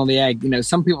 the chicken or the egg?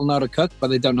 Some people know how to cook,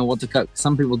 but they don't know what to cook.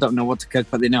 Some people don't know what to cook,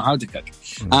 but they know how to cook.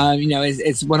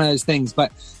 It's one of those things.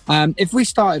 But if we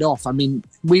started off,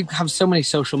 we have so many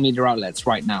social media outlets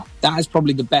right now. That is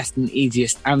probably the best and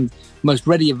easiest and most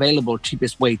ready available,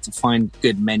 cheapest way to find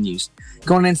good menus.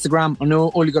 Go on Instagram, and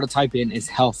all you got to type in is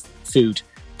health, food,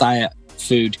 diet,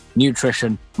 food,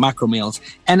 nutrition, macro meals,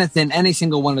 anything, any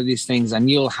single one of these things, and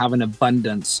you'll have an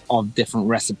abundance of different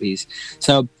recipes.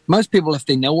 So most people, if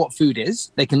they know what food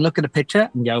is, they can look at a picture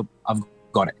and go, I've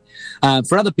got it.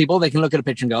 For other people, they can look at a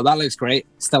picture and go, that looks great,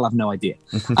 still have no idea.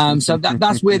 So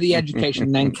that's where the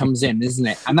education then comes in, isn't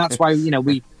it? And that's why,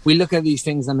 we look at these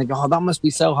things and they go, oh, that must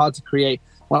be so hard to create.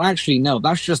 Well, actually, no,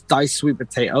 that's just diced sweet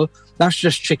potato. That's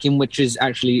just chicken, which is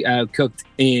actually cooked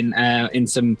in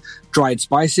some dried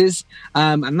spices.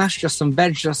 And that's just some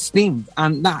veg just steamed.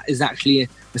 And that is actually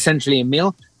essentially a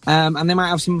meal. And they might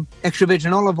have some extra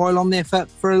virgin olive oil on there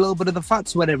for a little bit of the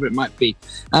fats, whatever it might be.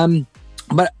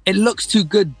 But it looks too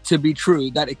good to be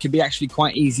true that it could be actually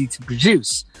quite easy to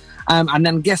produce. And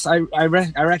then I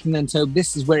reckon then, Toby,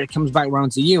 this is where it comes back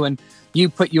around to you. And you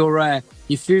put your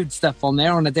food stuff on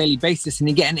there on a daily basis and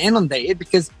you're getting inundated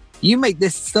because you make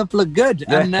this stuff look good.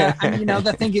 And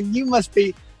they're thinking you must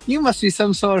be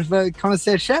some sort of a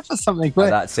connoisseur chef or something. But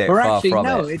that's it. Far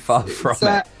from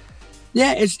it.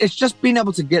 Yeah, it's just being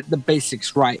able to get the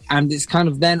basics right. And it's kind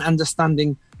of then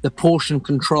understanding the portion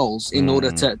controls in order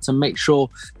to make sure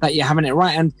that you're having it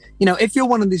right. And, if you're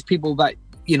one of these people that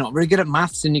you're not very good at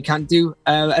maths and you can't do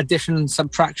addition and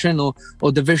subtraction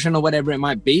or division or whatever it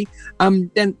might be,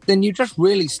 then you just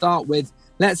really start with,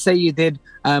 let's say you did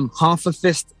half a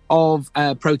fist of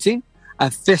protein, a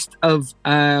fist of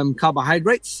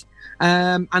carbohydrates,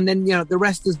 and then, the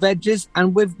rest is veggies.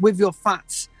 And with your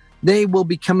fats, they will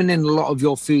be coming in a lot of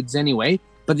your foods anyway.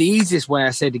 But the easiest way, I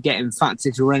say, to get in fats,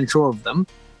 if you're unsure of them,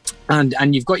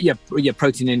 and you've got your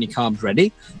protein and your carbs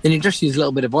ready, then you just use a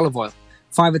little bit of olive oil,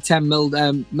 5 or 10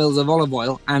 mils of olive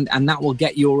oil, and that will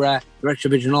get your extra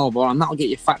virgin olive oil, and that will get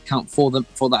your fat count for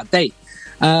that day.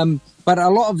 But a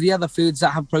lot of the other foods that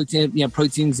have protein,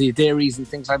 proteins, your dairies and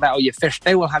things like that, or your fish,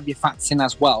 they will have your fats in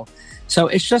as well. So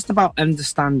it's just about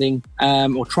understanding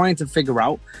or trying to figure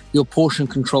out your portion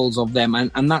controls of them,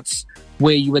 and that's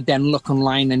where you would then look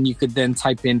online and you could then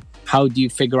type in, how do you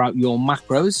figure out your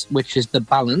macros, which is the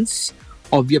balance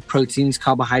of your proteins,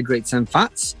 carbohydrates and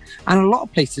fats. And a lot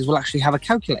of places will actually have a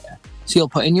calculator. So you'll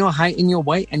put in your height and your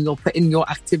weight, and you'll put in your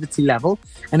activity level,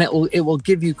 and it will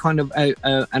give you kind of a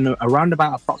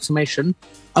roundabout approximation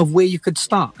of where you could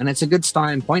start. And it's a good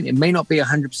starting point. It may not be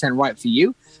 100% right for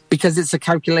you because it's a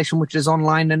calculation which is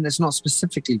online and it's not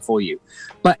specifically for you,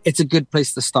 but it's a good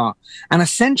place to start. And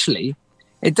essentially,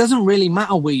 it doesn't really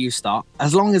matter where you start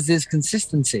as long as there's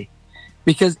consistency.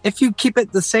 Because if you keep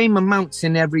it the same amounts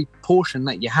in every portion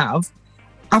that you have,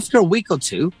 after a week or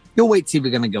two, your weight's either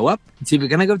going to go up, it's either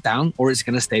going to go down, or it's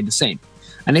going to stay the same.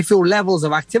 And if your levels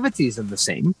of activities are the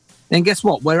same, then guess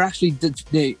what? We're actually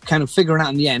kind of figuring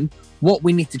out in the end what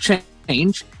we need to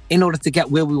change in order to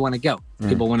get where we want to go.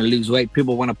 People want to lose weight,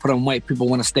 people want to put on weight, people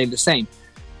want to stay the same.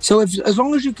 So as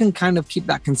long as you can kind of keep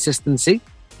that consistency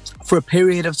for a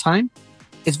period of time,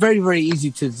 it's very, very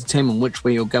easy to determine which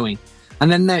way you're going.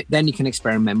 And then you can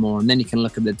experiment more, and then you can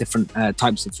look at the different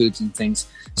types of foods and things.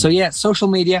 So yeah, social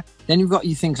media. Then you've got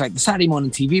things like the Saturday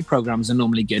morning TV programs are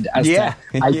normally good as to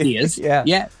ideas.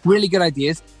 Yeah, really good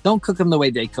ideas. Don't cook them the way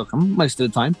they cook them most of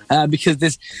the time because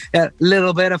there's a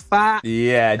little bit of fat.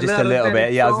 Yeah, just a little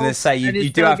bit. Yeah, I was going to say you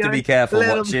do have to be careful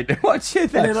watching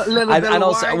that. And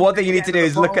also, one thing you need to do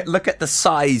is look at the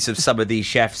size of some of these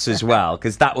chefs as well,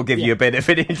 because that will give you a bit of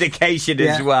an indication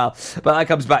as well. But that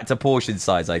comes back to portion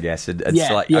size, I guess, and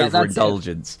slight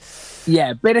overindulgence.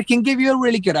 Yeah, but it can give you a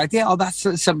really good idea. Oh, that's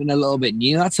something a little bit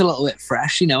new. That's a little bit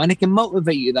fresh, and it can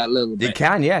motivate you that little bit. It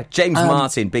can, yeah. James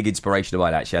Martin, big inspiration of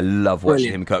mine, actually. I love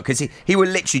watching him cook because he would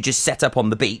literally just set up on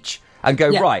the beach and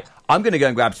go, right, I'm going to go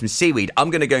and grab some seaweed.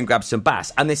 I'm going to go and grab some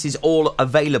bass. And this is all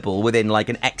available within like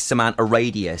an X amount of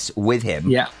radius with him.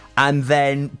 Yeah. And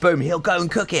then, boom, he'll go and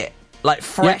cook it. Like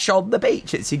fresh on the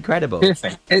beach. It's incredible.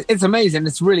 Perfect. It's amazing.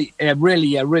 It's really a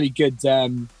really good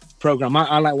program.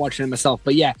 I like watching it myself,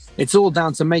 but yeah, it's all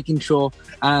down to making sure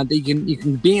that you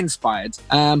can be inspired.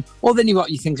 Or then you got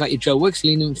things like your Joe Works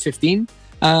Lean in 15.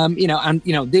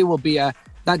 There will be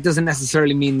that doesn't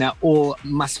necessarily mean they're all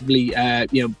massively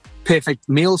perfect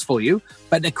meals for you,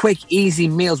 but they're quick, easy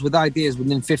meals with ideas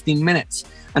within 15 minutes.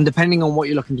 And depending on what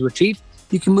you're looking to achieve,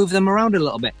 you can move them around a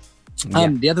little bit.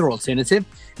 The other alternative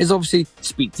is obviously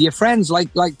speak to your friends,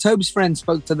 like Toby's friend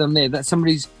spoke to them there, that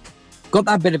somebody's got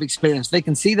that bit of experience. They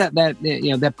can see that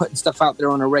they're putting stuff out there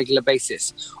on a regular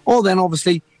basis. Or then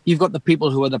obviously you've got the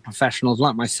people who are the professionals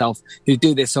like myself who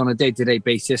do this on a day-to-day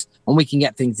basis, and we can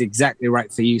get things exactly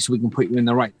right for you, so we can put you in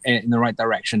the right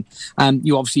direction.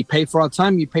 You obviously pay for our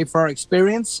time, you pay for our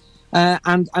experience,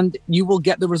 and you will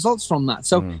get the results from that.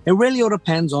 So it really all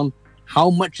depends on how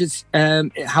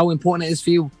important it is for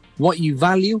you, what you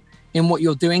value in what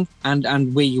you're doing,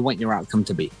 and where you want your outcome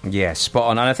to be. Yeah, spot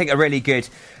on. And I think a really good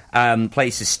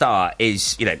place to start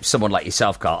is, someone like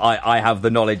yourself, Carl. I have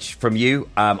the knowledge from you.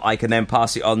 I can then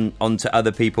pass it on to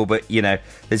other people, but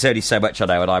there's only so much I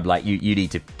know, and I'm like, you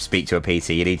need to speak to a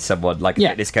PT. You need someone like a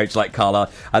fitness coach like Carla,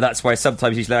 and that's why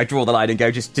sometimes usually I draw the line and go,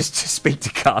 just speak to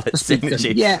Carla at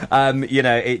Synergy.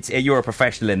 You're a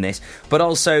professional in this, but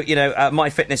also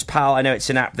MyFitnessPal. I know it's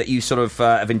an app that you sort of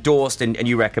have endorsed and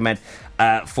you recommend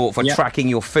for tracking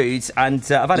your foods, and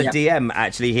I've had a DM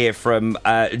actually here from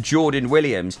Jordan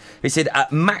Williams, who said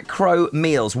macro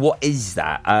meals. What is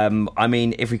that?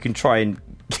 If we can try and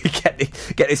get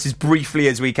this as briefly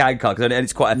as we can, Carl, and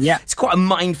it's quite a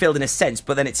minefield in a sense,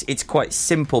 but then it's quite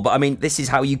simple. But this is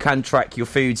how you can track your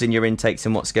foods and your intakes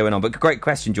and what's going on. But great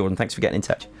question, Jordan. Thanks for getting in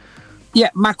touch. Yeah,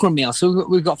 macro meals. So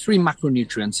we've got 3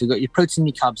 macronutrients. You've got your protein,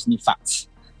 your carbs, and your fats.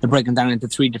 They're broken down into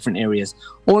 3 different areas.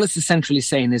 All it's essentially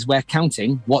saying is we're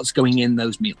counting what's going in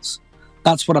those meals.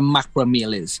 That's what a macro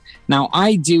meal is. Now,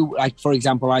 I do, for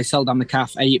example, I sell down the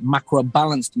calf a macro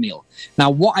balanced meal. Now,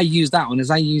 what I use that on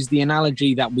is I use the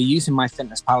analogy that we use in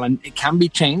MyFitnessPal, and it can be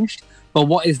changed, but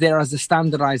what is there as a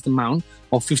standardized amount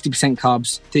of 50%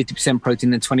 carbs, 30%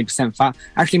 protein, and 20% fat.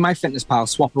 Actually, MyFitnessPal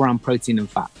swap around protein and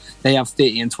fat. They have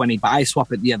 30 and 20, but I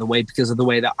swap it the other way because of the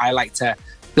way that I like to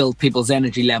build people's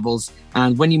energy levels.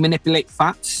 And when you manipulate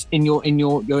fats in your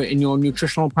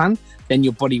nutritional plan, then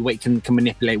your body weight can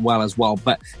manipulate well as well.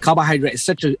 But carbohydrate is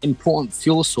such an important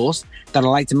fuel source that I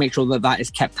like to make sure that is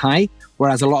kept high,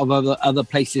 whereas a lot of other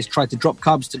places try to drop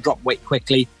carbs to drop weight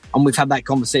quickly, and we've had that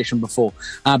conversation before.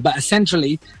 But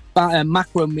essentially,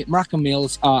 macro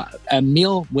meals are a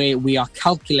meal where we are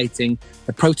calculating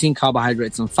the protein,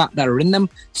 carbohydrates, and fat that are in them,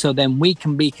 so then we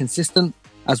can be consistent,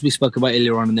 as we spoke about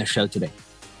earlier on in this show today.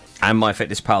 And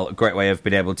MyFitnessPal, a great way of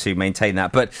being able to maintain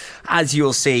that. But as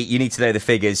you'll see, you need to know the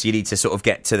figures. You need to sort of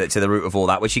get to the root of all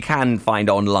that, which you can find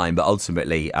online. But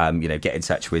ultimately, get in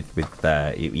touch with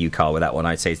you, Carl, with that one.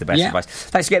 I'd say is the best advice.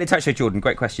 Thanks for getting in touch with Jordan.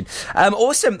 Great question.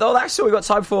 Awesome. Well, that's all we've got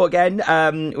time for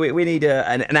again. We need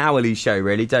an hourly show,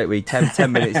 really, don't we?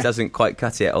 10 minutes doesn't quite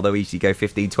cut it, although we usually go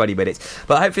 15, 20 minutes.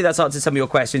 But hopefully that's answered some of your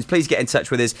questions. Please get in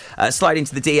touch with us. Slide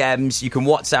into the DMs. You can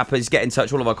WhatsApp us. Get in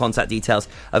touch. All of our contact details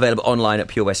available online at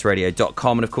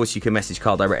purewestradio.com. And of course you can message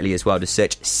Carl directly as well to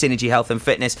search Synergy Health and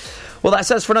Fitness. Well,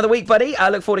 that's us for another week, buddy. I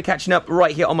look forward to catching up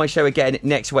right here on my show again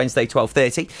next Wednesday,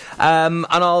 12:30. And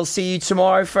I'll see you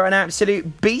tomorrow for an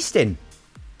absolute beasting.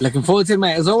 Looking forward to it,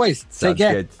 mate, as always. Take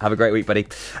care. Good. Have a great week, buddy.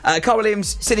 Carl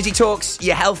Williams, Synergy Talks,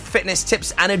 your health, fitness,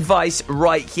 tips and advice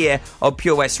right here on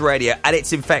Pure West Radio. And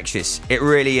it's infectious. It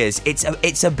really is.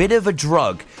 It's a bit of a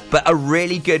drug, but a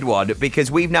really good one, because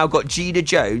we've now got Gina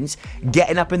Jones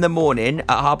getting up in the morning at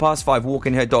 5:30,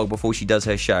 walking her dog before she does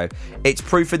her show. It's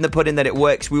proof in the pudding that it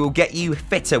works. We will get you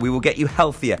fitter. We will get you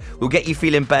healthier. We'll get you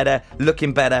feeling better,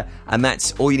 looking better. And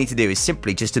that's all you need to do, is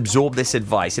simply just absorb this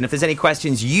advice. And if there's any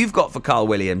questions you've got for Carl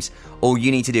Williams, all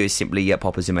you need to do is simply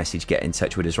pop us a message, get in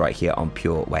touch with us right here on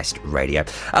Pure West Radio.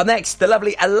 Up next, the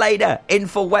lovely Elena in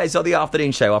for Wes on the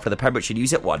afternoon show after the Pembrokeshire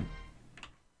News at 1.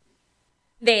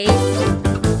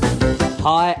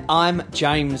 Hi, I'm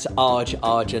James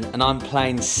Argent and I'm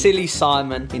playing Silly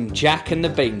Simon in Jack and the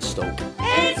Beanstalk.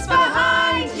 It's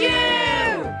behind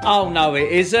you! Oh no, it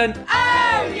isn't.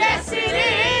 Oh, yes it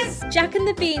is! Jack and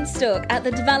the Beanstalk at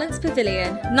the De Valence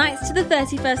Pavilion, nights to the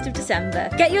 31st of December.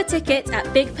 Get your tickets at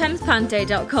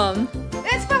bigpemspanto.com.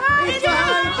 It's behind you!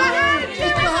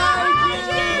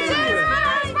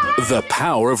 The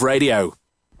power of radio.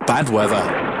 Bad weather.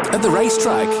 At the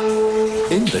racetrack.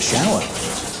 In the shower.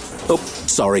 Oh,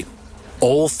 sorry.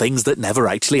 All things that never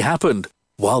actually happened.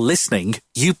 While listening,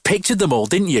 you pictured them all,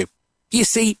 didn't you? You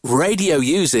see, radio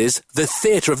uses the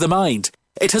theatre of the mind.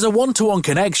 It has a one-to-one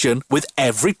connection with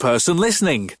every person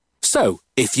listening. So,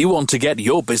 if you want to get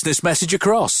your business message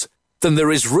across, then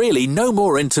there is really no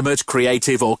more intimate,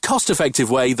 creative or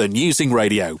cost-effective way than using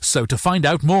radio. So to find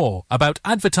out more about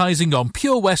advertising on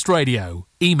Pure West Radio,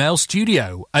 email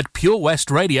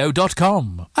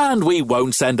studio@purewestradio.com. And we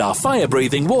won't send our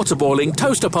fire-breathing, water-boiling,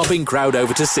 toaster-popping crowd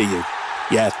over to see you.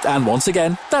 Yeah, and once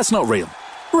again, that's not real.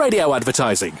 Radio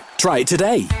advertising. Try it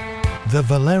today. The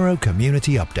Valero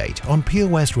Community Update on Pure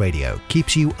West Radio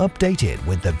keeps you updated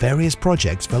with the various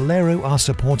projects Valero are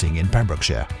supporting in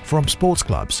Pembrokeshire, from sports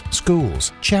clubs,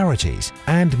 schools, charities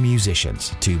and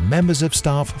musicians to members of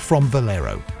staff from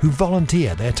Valero who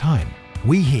volunteer their time.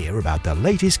 We hear about the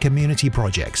latest community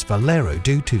projects Valero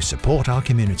do to support our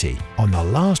community on the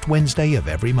last Wednesday of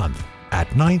every month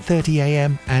at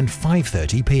 9:30am and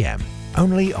 5:30pm,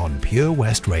 only on Pure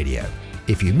West Radio.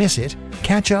 If you miss it,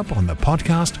 catch up on the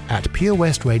podcast at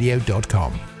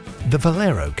purewestradio.com. The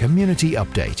Valero Community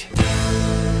Update.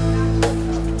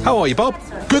 How are you, Bob?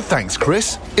 Good, thanks,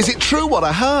 Chris. Is it true what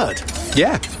I heard?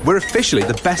 Yeah, we're officially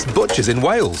the best butchers in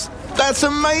Wales. That's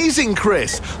amazing,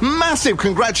 Chris. Massive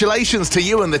congratulations to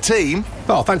you and the team.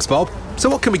 Oh, thanks, Bob. So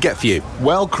what can we get for you?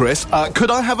 Well, Chris, could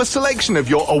I have a selection of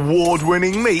your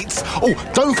award-winning meats? Oh,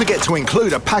 don't forget to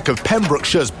include a pack of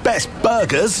Pembrokeshire's best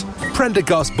burgers.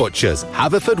 Prendergast Butchers,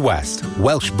 Haverfordwest,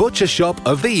 Welsh Butcher Shop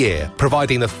of the Year,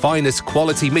 providing the finest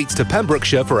quality meats to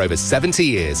Pembrokeshire for over 70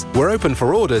 years. We're open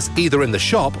for orders either in the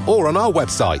shop or on our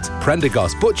website,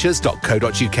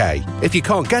 prendergastbutchers.co.uk. If you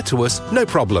can't get to us, no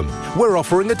problem. We're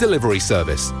offering a delivery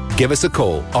service. Give us a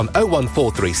call on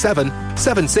 01437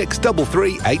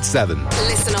 763387.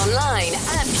 Listen online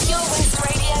at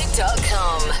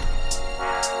purewestradio.com.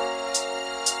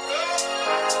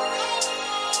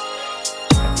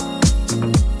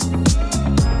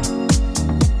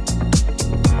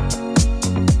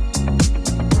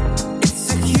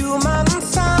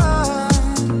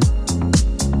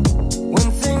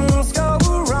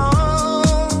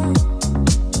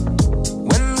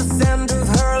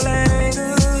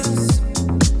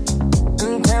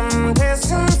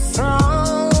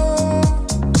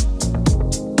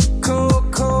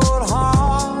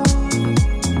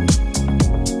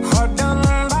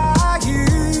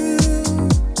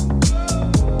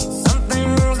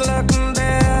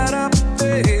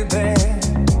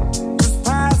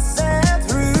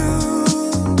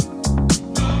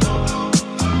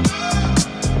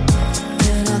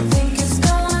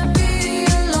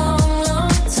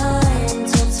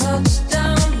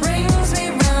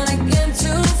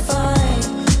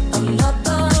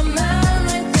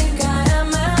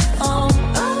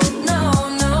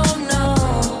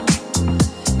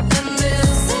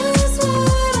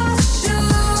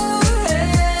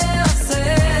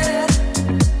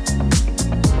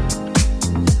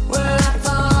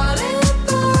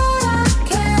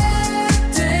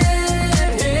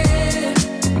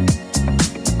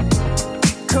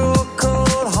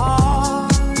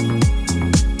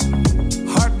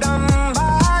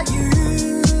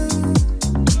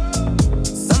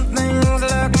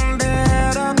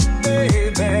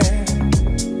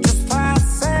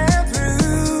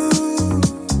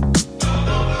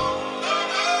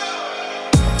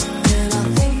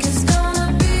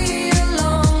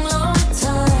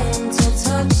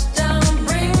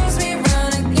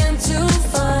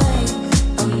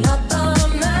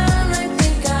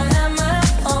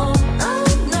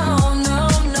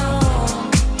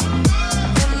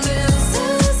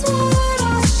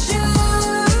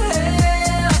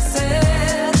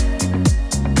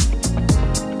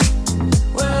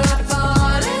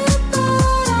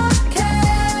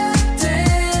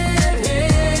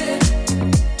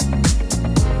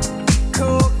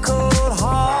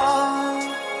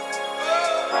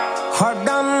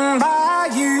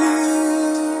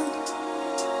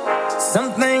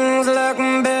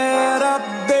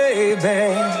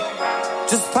 baby.